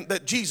statement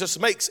that Jesus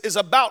makes is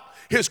about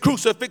his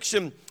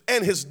crucifixion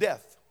and his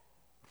death.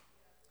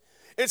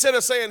 Instead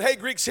of saying, hey,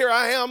 Greeks, here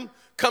I am.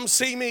 Come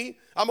see me.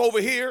 I'm over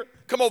here.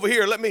 Come over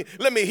here. Let me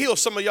heal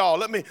some of y'all.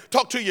 Let me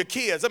talk to your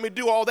kids. Let me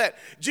do all that.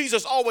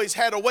 Jesus always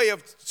had a way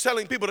of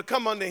telling people to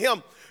come unto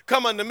him.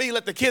 Come unto me.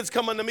 Let the kids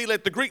come unto me.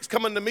 Let the Greeks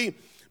come unto me.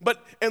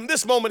 But in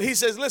this moment, he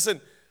says, listen,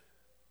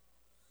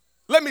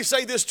 let me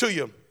say this to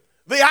you.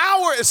 The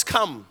hour is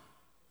come.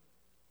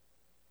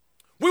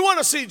 We want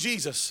to see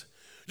Jesus.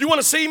 You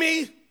want to see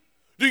me?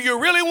 Do you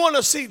really want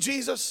to see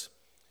Jesus?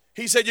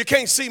 He said, you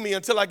can't see me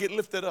until I get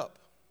lifted up.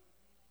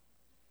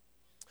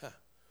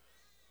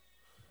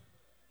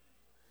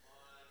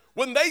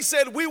 When they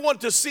said we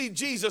want to see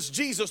Jesus,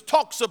 Jesus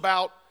talks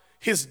about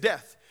his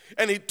death,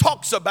 and he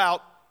talks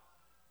about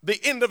the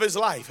end of his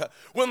life.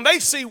 When they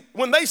say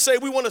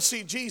we want to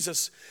see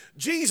Jesus,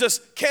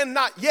 Jesus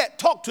cannot yet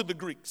talk to the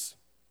Greeks.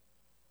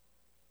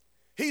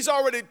 He's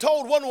already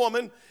told one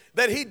woman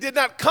that he did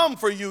not come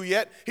for you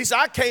yet. He said,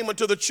 I came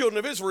unto the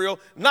children of Israel,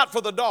 not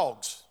for the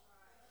dogs.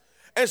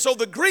 And so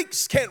the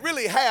Greeks can't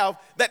really have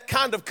that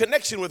kind of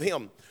connection with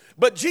him.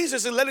 But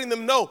Jesus is letting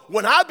them know,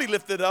 when I be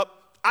lifted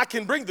up, I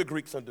can bring the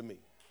Greeks unto me.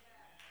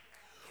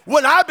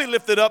 When I be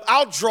lifted up,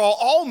 I'll draw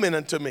all men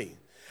unto me.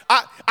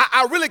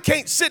 I really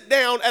can't sit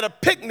down at a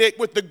picnic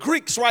with the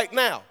Greeks right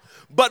now.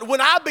 But when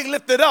I be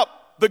lifted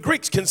up, the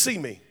Greeks can see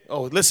me.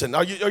 Oh, listen,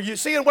 are you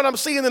seeing what I'm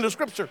seeing in the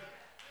scripture?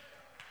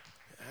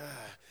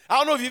 I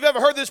don't know if you've ever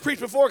heard this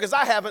preached before, because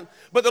I haven't,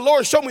 but the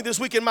Lord showed me this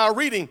week in my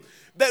reading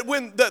that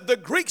when the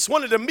Greeks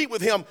wanted to meet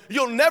with him,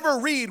 you'll never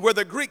read where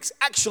the Greeks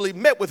actually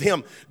met with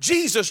him.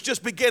 Jesus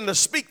just began to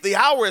speak, the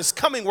hour is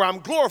coming where I'm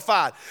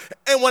glorified.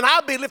 And when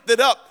I be lifted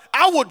up,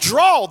 I will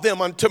draw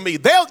them unto me.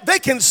 They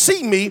can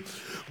see me,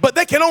 but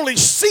they can only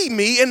see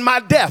me in my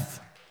death.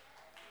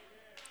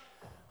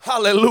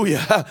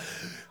 Hallelujah.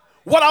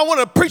 What I want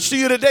to preach to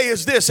you today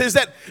is this, is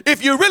that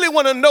if you really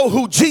want to know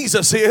who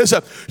Jesus is,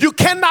 you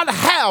cannot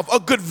have a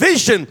good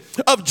vision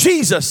of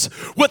Jesus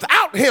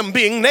without him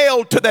being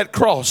nailed to that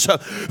cross.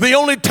 The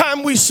only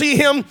time we see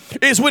him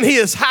is when he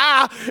is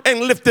high and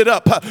lifted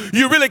up.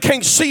 You really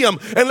can't see him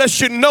unless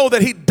you know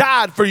that he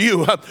died for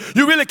you.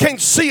 You really can't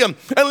see him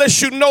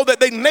unless you know that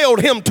they nailed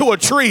him to a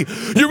tree.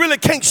 You really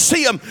can't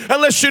see him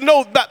unless you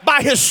know that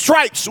by his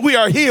stripes we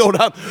are healed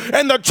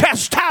and the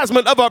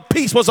chastisement of our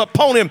peace was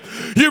upon him.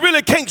 You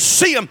really can't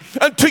see him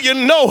until you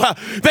know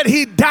that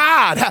he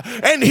died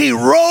and he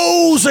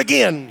rose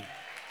again.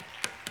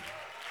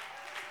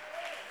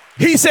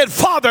 He said,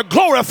 Father,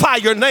 glorify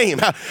your name.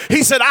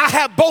 He said, I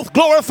have both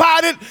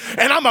glorified it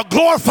and I'm going to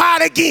glorify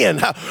it again.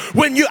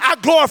 I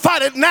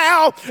glorified it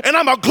now and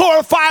I'm going to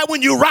glorify it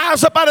when you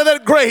rise up out of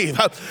that grave.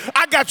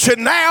 I got you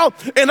now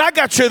and I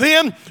got you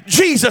then.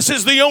 Jesus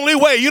is the only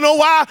way. You know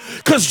why?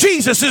 Because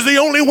Jesus is the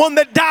only one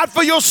that died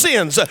for your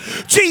sins.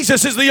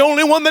 Jesus is the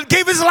only one that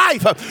gave his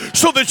life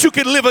so that you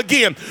can live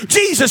again.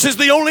 Jesus is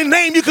the only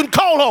name you can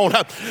call on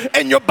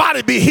and your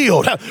body be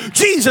healed.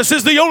 Jesus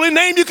is the only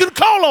name you can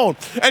call on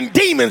and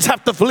demons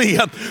have to flee.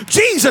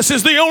 Jesus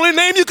is the only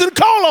name you can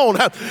call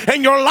on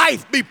and your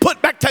life be put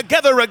back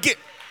together again.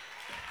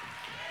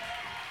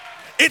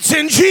 It's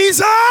in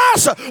Jesus.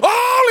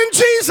 All in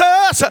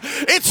Jesus.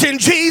 It's in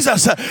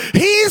Jesus.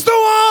 He's the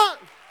one.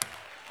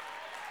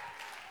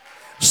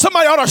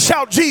 Somebody ought to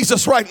shout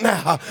Jesus right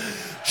now.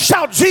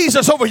 Shout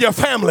Jesus over your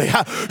family.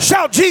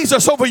 Shout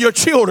Jesus over your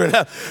children.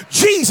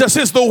 Jesus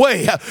is the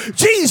way.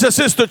 Jesus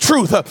is the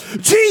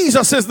truth.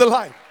 Jesus is the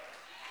life.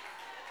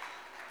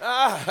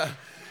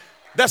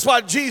 That's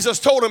why Jesus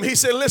told him, he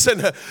said,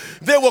 listen,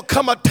 there will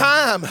come a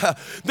time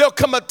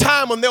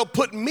when they'll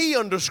put me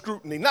under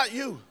scrutiny, not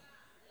you.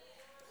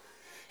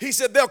 He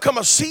said, there'll come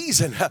a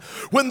season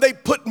when they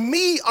put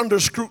me under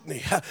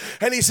scrutiny.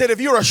 And he said,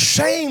 if you're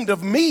ashamed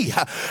of me,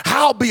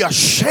 I'll be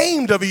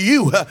ashamed of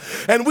you.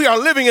 And we are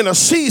living in a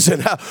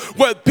season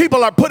where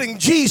people are putting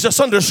Jesus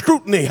under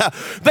scrutiny.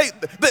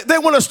 They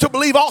want us to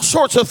believe all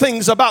sorts of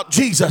things about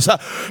Jesus.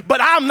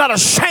 But I'm not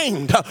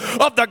ashamed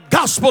of the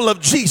gospel of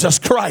Jesus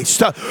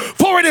Christ.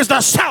 For it is the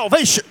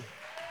salvation.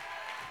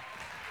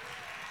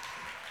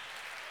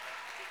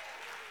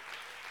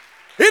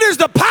 It is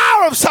the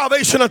power of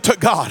salvation unto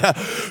God.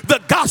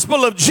 The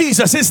gospel of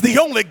Jesus is the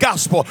only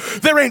gospel.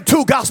 There ain't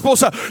two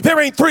gospels. There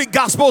ain't three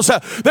gospels.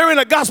 There ain't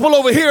a gospel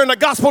over here and a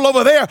gospel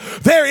over there.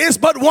 There is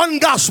but one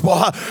gospel,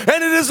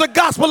 and it is the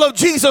gospel of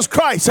Jesus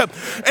Christ.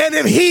 And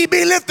if he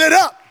be lifted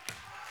up,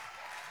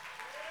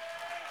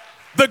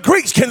 the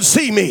Greeks can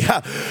see me.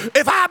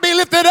 If I be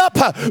lifted up,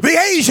 the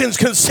Asians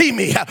can see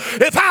me.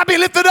 If I be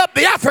lifted up,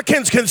 the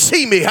Africans can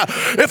see me.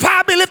 If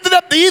I be lifted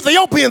up, the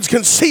Ethiopians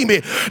can see me.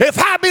 If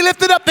I be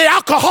lifted up, the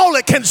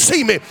alcoholic can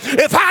see me.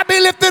 If I be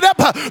lifted up,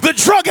 the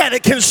drug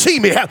addict can see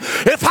me.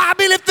 If I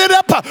be lifted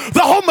up,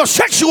 the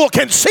homosexual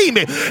can see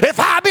me. If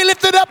I be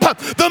lifted up,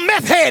 the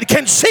meth head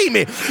can see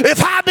me.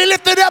 If I be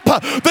lifted up,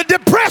 the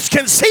depressed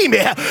can see me.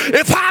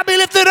 If I be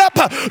lifted up,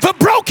 the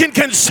broken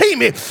can see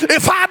me.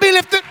 If I be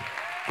lifted,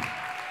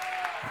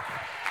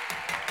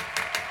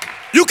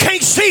 you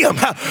can't see him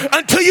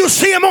until you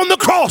see him on the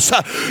cross.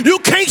 You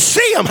can't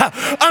see him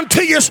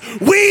until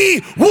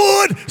we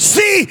would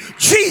see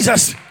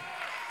Jesus.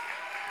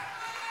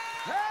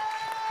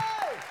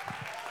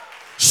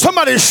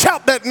 Somebody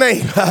shout that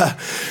name.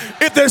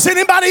 If there's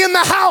anybody in the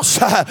house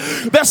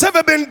that's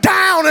ever been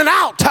down and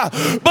out,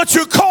 but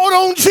you called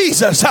on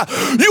Jesus,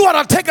 you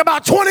ought to take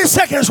about 20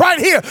 seconds right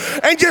here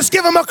and just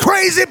give him a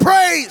crazy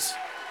praise.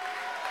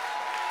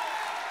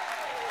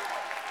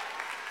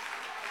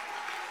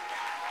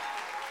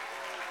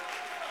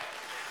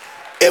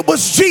 It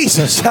was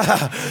Jesus.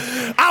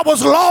 I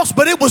was lost,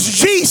 but it was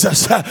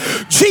Jesus.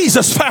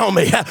 Jesus found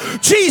me.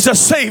 Jesus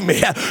saved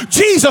me.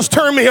 Jesus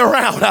turned me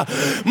around.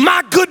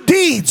 My good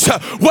deeds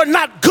were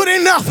not good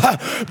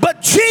enough,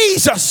 but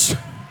Jesus,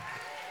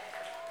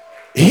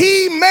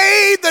 he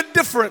made the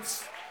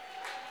difference.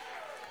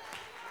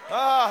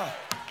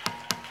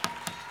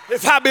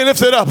 If I be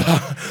lifted up,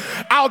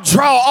 I'll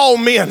draw all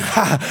men.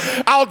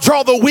 I'll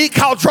draw the weak.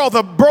 I'll draw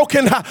the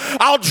broken.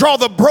 I'll draw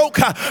the broke.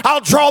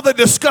 I'll draw the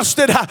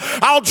disgusted.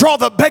 I'll draw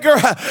the beggar.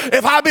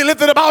 If I be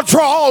lifted up, I'll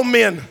draw all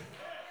men.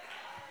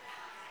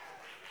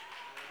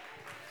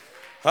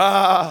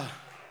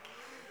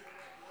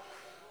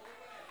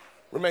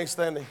 Remain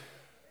standing.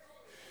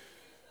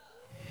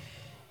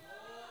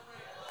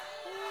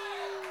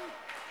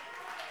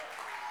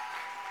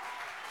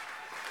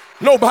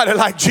 Nobody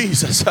like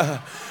Jesus.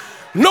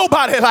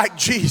 Nobody like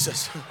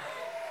Jesus.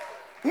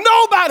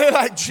 Nobody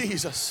like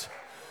Jesus.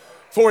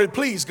 For it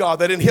pleased God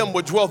that in him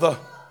would dwell the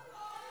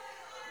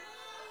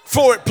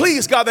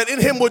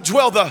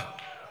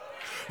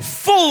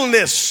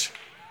fullness.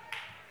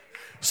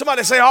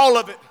 Somebody say all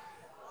of it.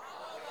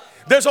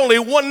 There's only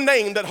one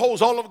name that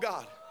holds all of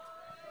God.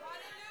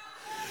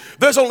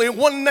 There's only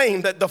one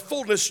name that the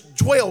fullness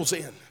dwells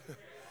in.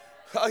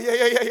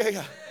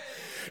 Yeah.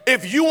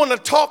 If you want to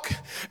talk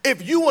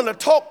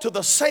to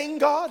the same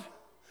God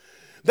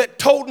that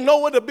told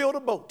Noah to build a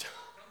boat,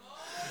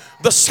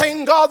 the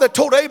same God that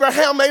told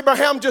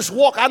Abraham, just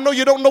walk. I know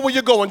you don't know where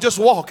you're going, just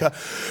walk.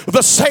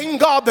 The same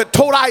God that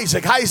told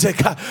Isaac,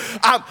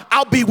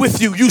 I'll be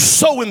with you. You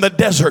sow in the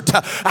desert,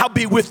 I'll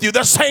be with you.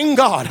 The same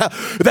God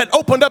that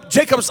opened up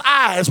Jacob's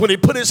eyes when he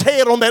put his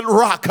head on that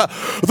rock.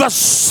 The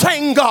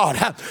same God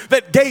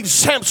that gave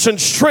Samson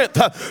strength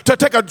to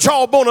take a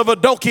jawbone of a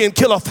donkey and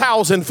kill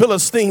 1,000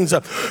 Philistines.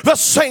 The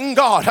same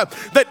God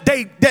that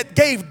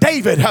gave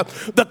David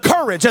the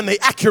courage and the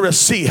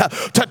accuracy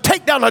to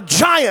take down a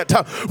giant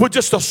with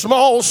just a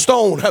small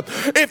stone.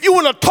 If you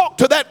want to talk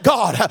to that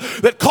God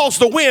that caused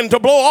the wind to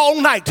blow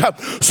all night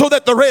so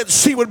that the Red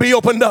Sea would be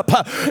opened up,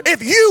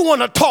 if you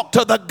want to talk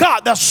to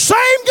the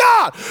same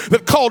God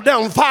that called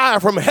down fire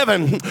from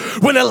heaven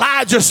when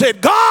Elijah said,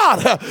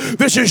 God,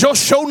 this is your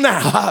show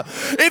now.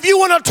 If you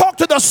want to talk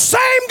to the same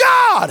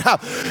God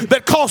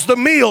that caused the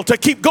meal to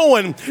keep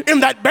going in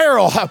that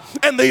barrel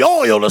and the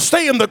oil to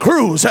stay in the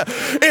cruse,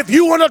 if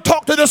you want to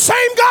talk to the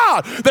same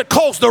God that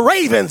caused the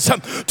ravens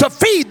to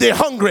feed the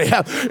hungry,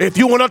 if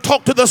you want to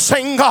talk to the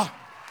same God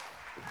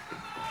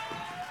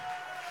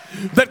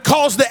that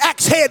caused the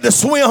axe head to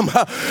swim,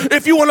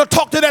 if you want to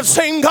talk to that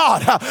same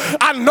God,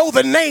 I know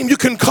the name you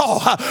can call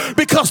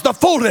because the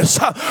fullness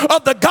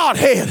of the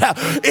Godhead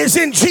is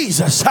in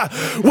Jesus.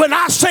 When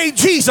I say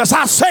Jesus,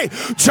 I say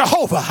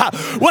Jehovah.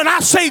 When I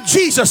say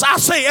Jesus, I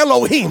say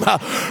Elohim.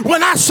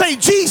 When I say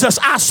Jesus,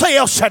 I say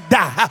El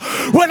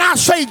Shaddai. When I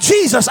say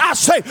Jesus, I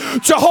say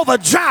Jehovah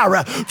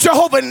Jireh,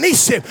 Jehovah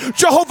Nisi,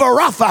 Jehovah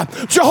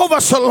Rapha,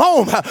 Jehovah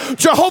Shalom,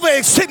 Jehovah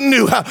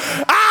Exidnu.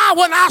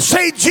 When I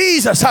say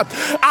Jesus,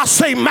 I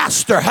say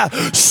Master,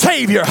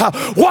 Savior,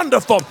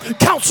 Wonderful,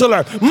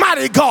 Counselor,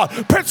 Mighty God,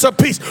 Prince of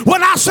Peace.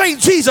 When I say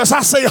Jesus,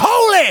 I say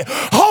Holy,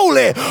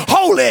 Holy,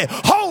 Holy,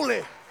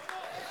 Holy.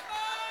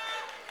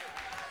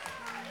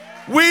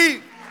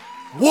 We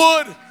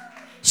would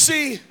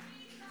see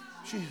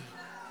Jesus.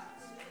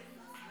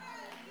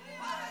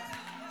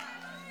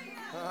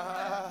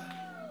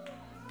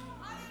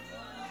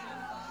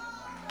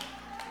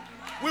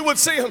 We would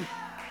see him.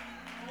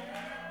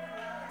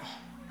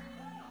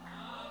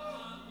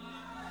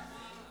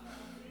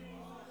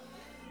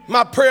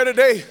 My prayer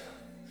today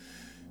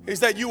is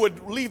that you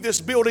would leave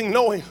this building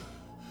knowing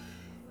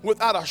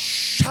without a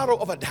shadow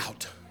of a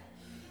doubt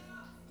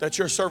that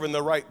you're serving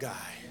the right guy.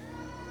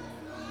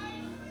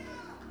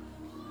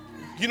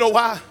 You know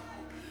why?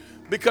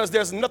 Because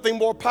there's nothing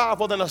more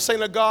powerful than a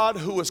saint of God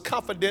who is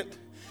confident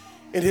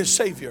in his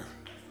Savior.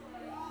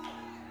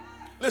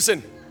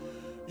 Listen,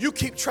 you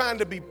keep trying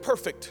to be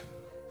perfect,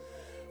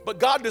 but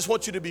God just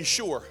wants you to be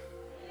sure.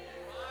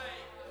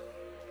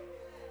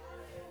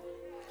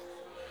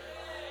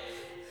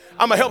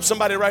 I'm going to help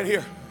somebody right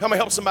here. I'm going to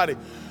help somebody.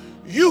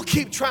 You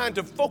keep trying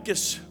to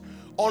focus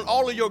on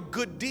all of your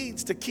good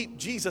deeds to keep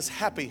Jesus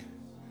happy.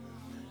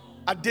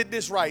 I did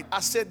this right.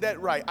 I said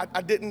that right.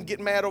 I didn't get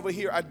mad over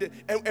here. I did.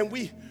 And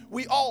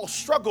we all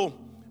struggle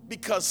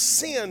because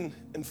sin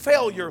and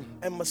failure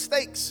and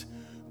mistakes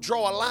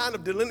draw a line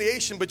of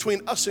delineation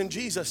between us and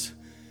Jesus.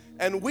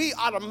 And we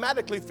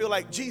automatically feel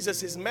like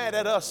Jesus is mad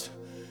at us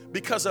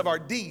because of our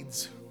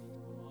deeds.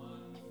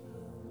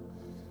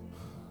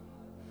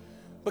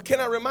 But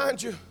can I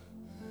remind you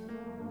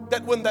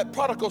that when that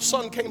prodigal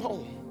son came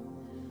home,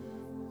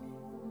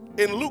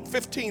 in Luke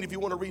 15, if you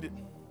want to read it,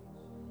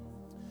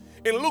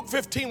 in Luke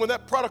 15, when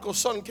that prodigal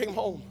son came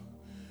home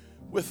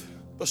with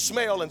the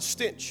smell and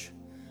stench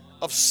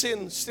of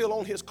sin still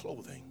on his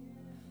clothing,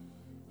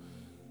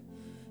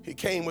 he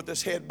came with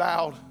his head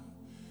bowed.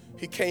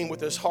 He came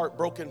with his heart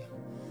broken.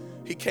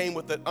 He came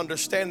with the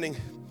understanding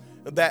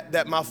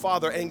that my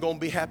father ain't going to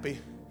be happy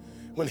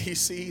when he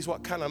sees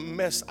what kind of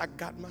mess I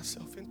got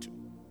myself into.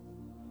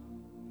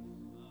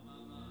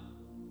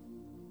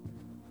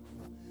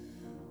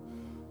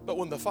 But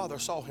when the father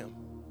saw him,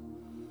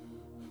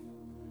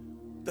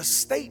 the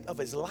state of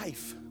his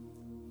life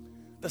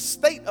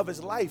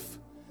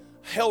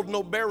held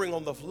no bearing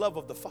on the love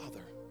of the father.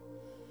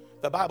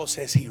 The Bible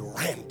says he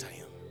ran to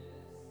him.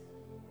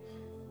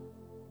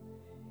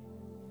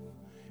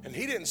 And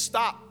he didn't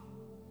stop.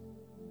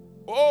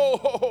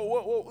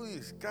 Oh,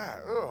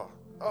 God.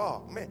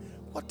 Oh, man.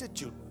 What did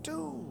you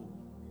do?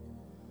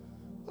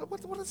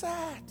 What is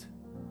that?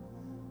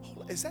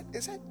 Is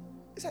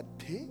that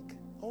pig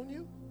on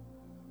you?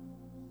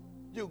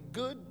 You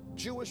good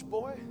Jewish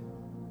boy?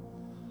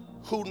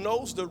 who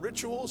knows the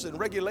rituals and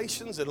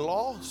regulations and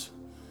laws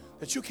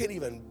that you can't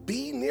even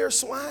be near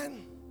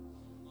swine?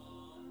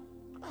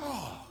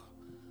 Oh,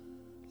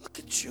 look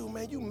at you,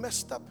 man. You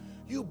messed up.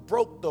 You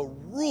broke the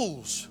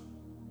rules.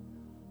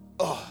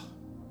 Oh,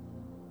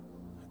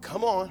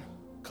 come on.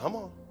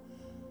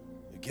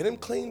 You get him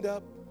cleaned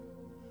up.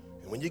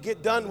 And when you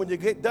get done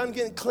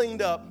getting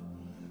cleaned up,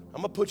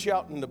 I'm going to put you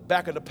out in the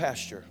back of the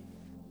pasture.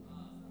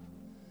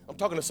 I'm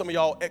talking to some of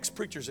y'all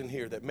ex-preachers in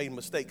here that made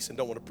mistakes and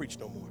don't want to preach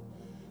no more.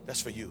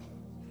 That's for you.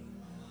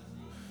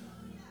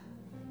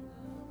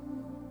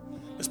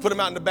 Let's put him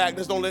out in the back.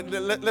 Let's don't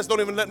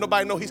even let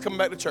nobody know he's coming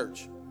back to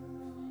church.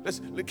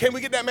 Can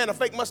we get that man a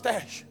fake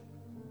mustache?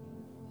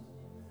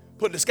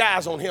 Put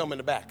disguise on him in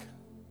the back.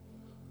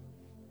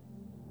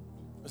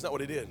 That's not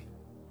what he did.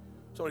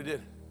 That's what he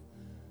did.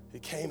 He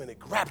came and he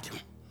grabbed him.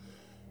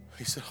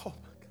 He said, oh my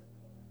God.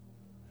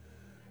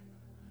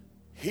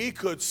 He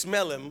could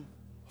smell him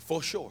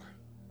for sure.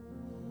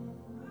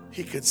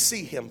 He could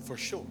see him for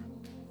sure.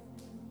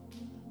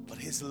 But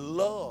his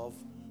love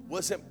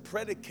wasn't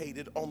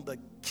predicated on the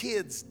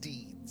kid's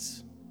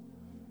deeds.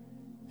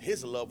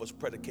 His love was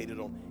predicated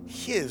on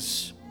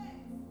his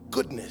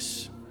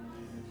goodness.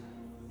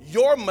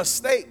 Your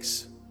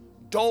mistakes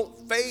don't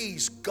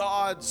faze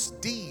God's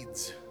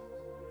deeds.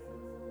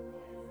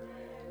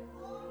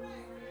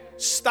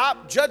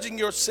 Stop judging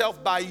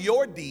yourself by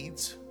your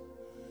deeds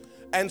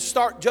and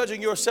start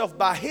judging yourself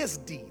by his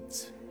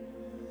deeds.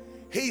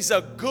 He's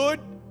a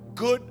good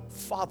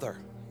father.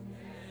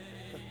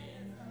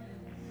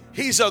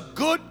 He's a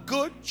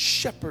good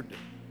shepherd.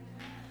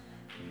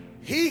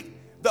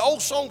 The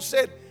old song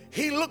said,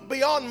 he looked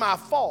beyond my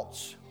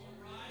faults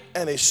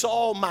and he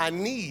saw my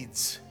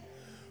needs.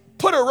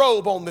 Put a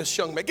robe on this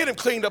young man. Get him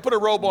cleaned up. Put a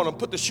robe on him.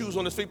 Put the shoes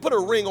on his feet. Put a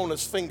ring on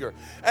his finger.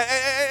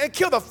 And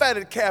kill the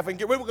fatted calf.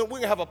 And we're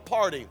going to have a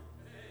party.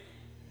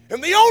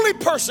 And the only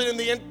person in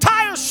the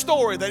entire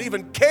story that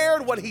even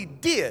cared what he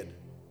did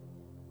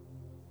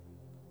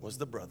was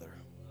the brother.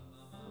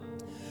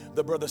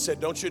 The brother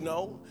said, don't you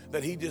know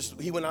that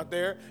he went out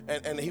there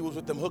and he was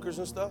with them hookers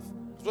and stuff?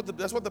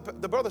 That's what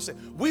the brother said.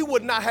 We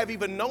would not have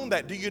even known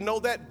that. Do you know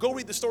that? Go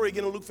read the story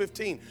again in Luke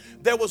 15.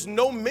 There was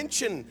no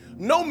mention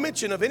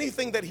of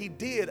anything that he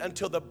did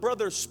until the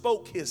brother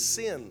spoke his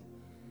sin.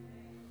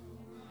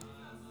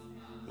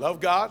 Love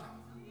God.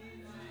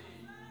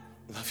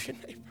 Love your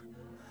neighbor.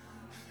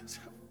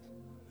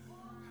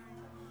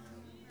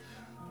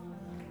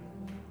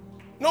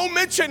 No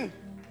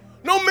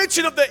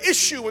mention of the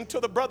issue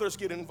until the brothers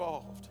get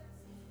involved.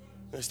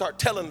 And they start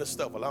telling the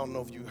stuff. Well, I don't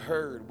know if you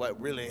heard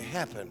what really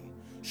happened.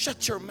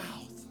 Shut your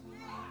mouth.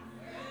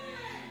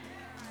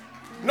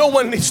 No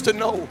one needs to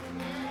know.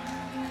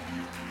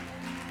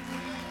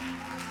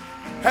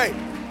 Hey,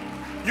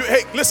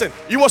 listen,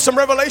 you want some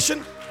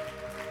revelation?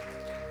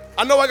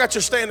 I know I got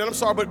your standing, I'm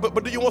sorry,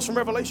 but do you want some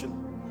revelation?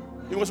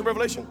 You want some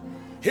revelation?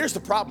 Here's the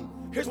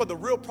problem. Here's where the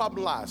real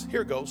problem lies.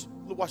 Here it goes.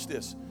 Watch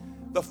this.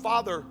 The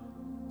father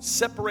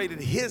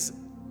separated his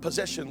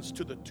possessions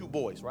to the two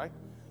boys, right?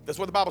 That's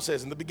what the Bible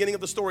says. In the beginning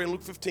of the story in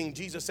Luke 15,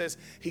 Jesus says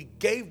he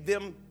gave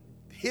them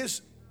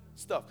his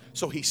stuff.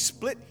 So he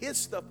split his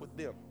stuff with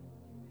them.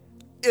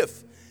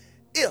 If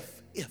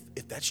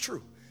that's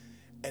true,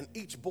 and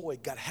each boy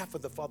got half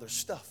of the father's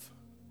stuff,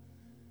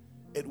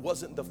 it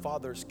wasn't the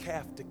father's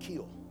calf to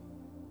kill.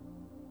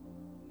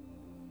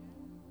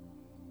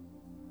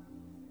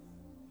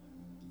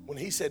 When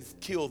he said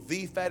kill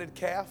the fatted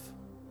calf,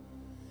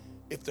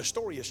 if the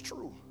story is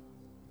true,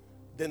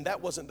 then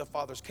that wasn't the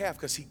father's calf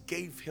because he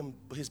gave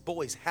his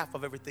boys half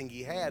of everything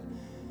he had.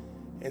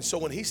 And so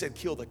when he said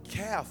kill the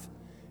calf,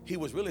 he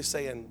was really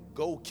saying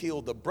go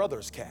kill the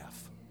brother's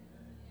calf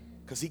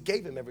because he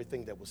gave him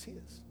everything that was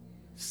his,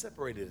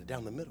 separated it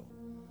down the middle.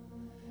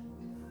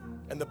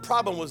 And the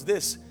problem was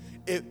this: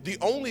 the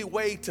only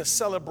way to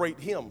celebrate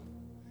him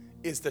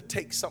is to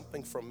take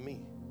something from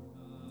me.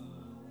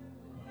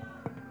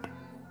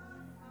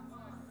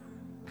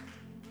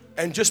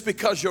 And just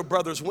because your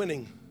brother's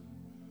winning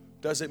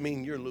doesn't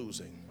mean you're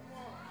losing.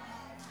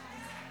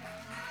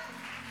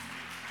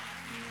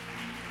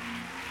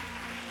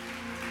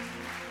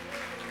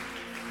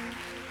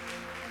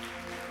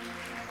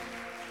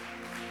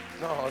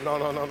 No.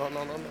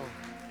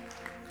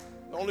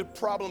 The only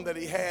problem that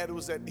he had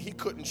was that he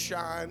couldn't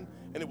shine,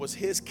 and it was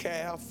his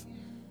calf.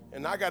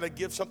 And I got to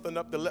give something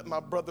up to let my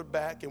brother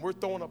back, and we're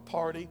throwing a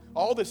party.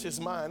 All this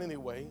is mine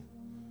anyway.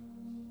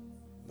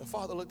 The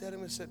father looked at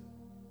him and said,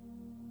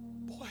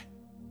 boy,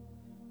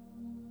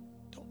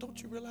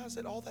 don't you realize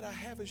that all that I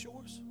have is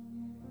yours?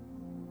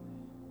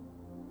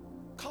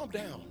 Calm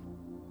down.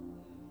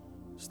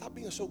 Stop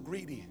being so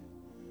greedy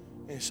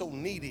and so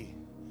needy,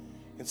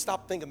 and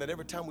stop thinking that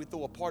every time we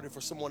throw a party for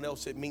someone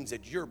else, it means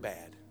that you're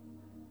bad.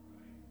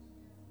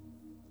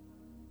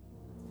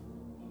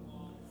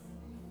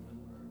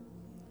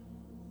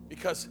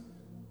 Because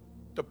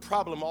the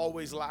problem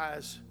always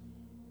lies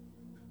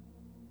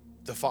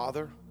the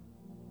father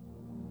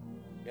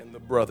and the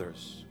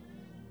brothers.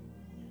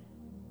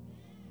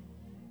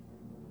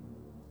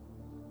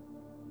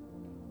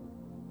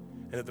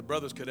 And if the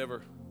brothers could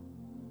ever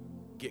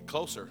get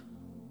closer.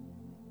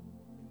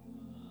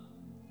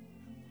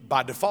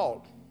 By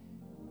default,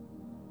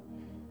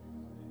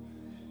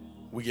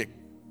 we get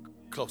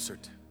closer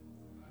to.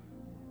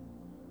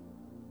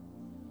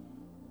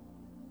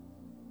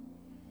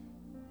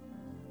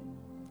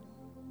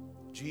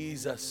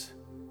 Jesus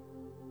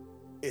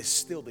is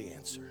still the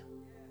answer.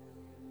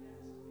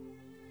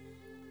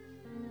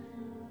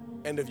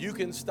 And if you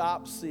can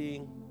stop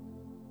seeing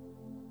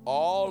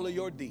all of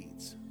your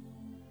deeds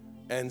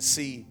and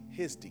see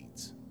his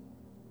deeds,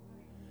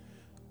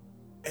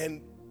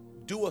 and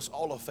do us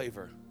all a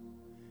favor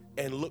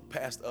and look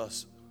past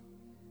us,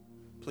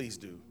 please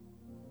do.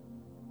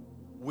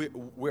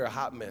 We're a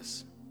hot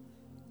mess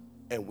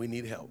and we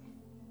need help.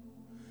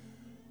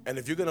 And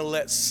if you're going to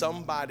let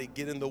somebody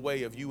get in the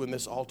way of you in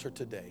this altar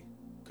today,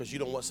 because you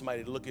don't want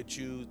somebody to look at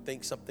you,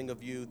 think something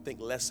of you,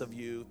 think less of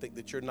you, think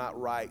that you're not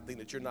right, think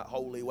that you're not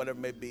holy, whatever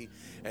it may be,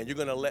 and you're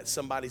going to let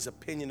somebody's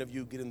opinion of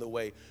you get in the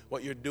way,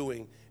 what you're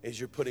doing is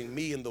you're putting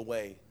me in the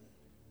way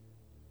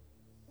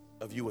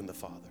of you and the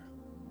Father.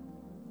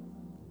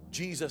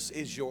 Jesus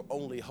is your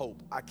only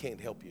hope. I can't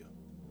help you.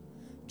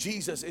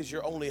 Jesus is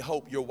your only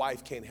hope. Your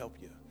wife can't help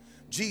you.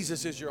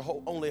 Jesus is your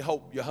only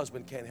hope. Your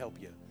husband can't help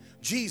you.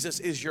 Jesus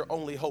is your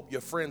only hope.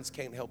 Your friends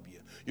can't help you.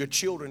 Your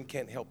children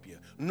can't help you.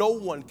 No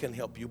one can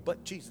help you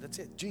but Jesus. That's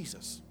it.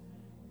 Jesus.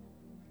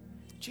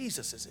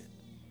 Jesus is it.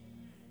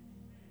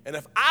 And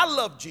if I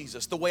love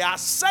Jesus the way I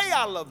say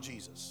I love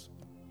Jesus,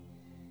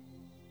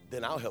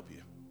 then I'll help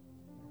you.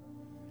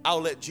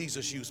 I'll let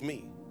Jesus use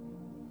me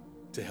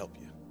to help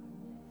you.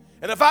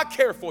 And if I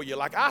care for you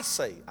like I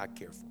say I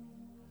care for you,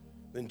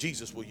 then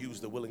Jesus will use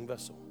the willing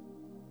vessel.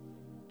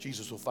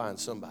 Jesus will find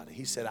somebody.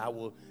 He said, I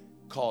will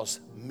cause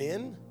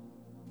men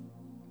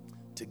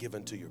to give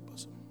into your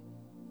bosom.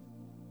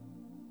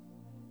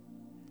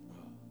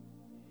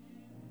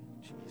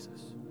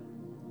 Jesus.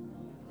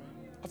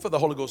 I feel the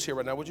Holy Ghost here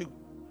right now. Would you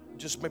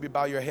just maybe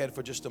bow your head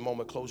for just a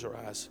moment, close your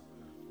eyes.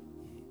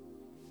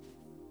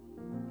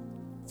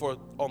 For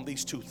on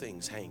these two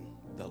things hang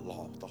the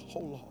law. The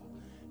whole law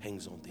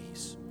hangs on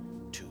these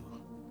two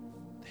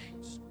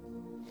things.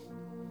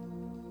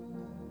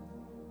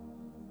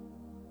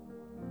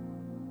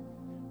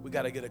 We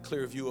got to get a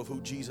clear view of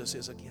who Jesus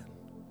is again.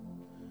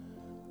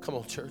 Come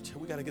on, church.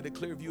 We got to get a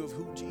clear view of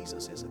who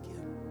Jesus is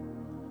again.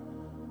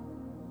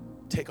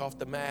 Take off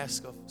the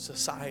mask of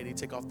society.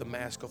 Take off the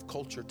mask of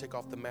culture. Take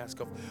off the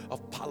mask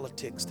of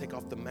politics. Take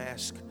off the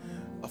mask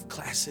of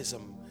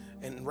classism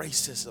and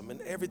racism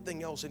and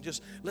everything else. And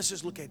let's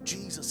just look at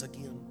Jesus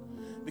again.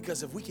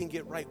 Because if we can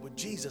get right with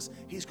Jesus,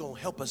 he's going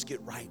to help us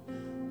get right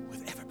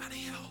with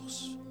everybody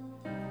else.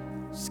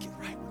 Let's get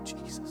right with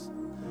Jesus.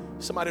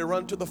 Somebody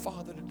run to the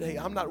Father today.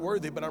 I'm not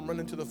worthy, but I'm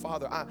running to the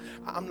Father.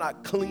 I'm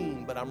not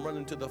clean, but I'm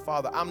running to the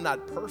Father. I'm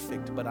not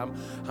perfect, but I'm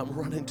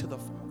running to the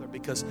Father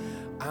because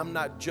I'm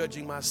not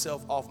judging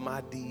myself off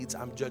my deeds.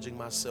 I'm judging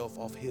myself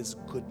off his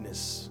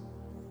goodness.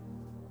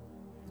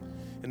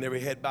 And every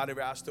head bowed,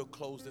 every eye still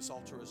closed. This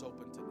altar is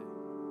open today.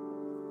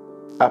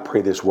 I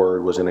pray this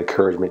word was an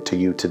encouragement to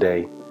you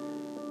today.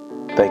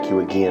 Thank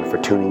you again for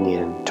tuning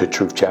in to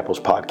Truth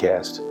Chapel's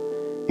podcast.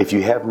 If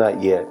you have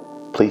not yet,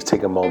 please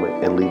take a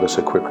moment and leave us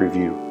a quick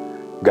review.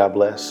 God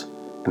bless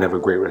and have a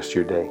great rest of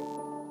your day.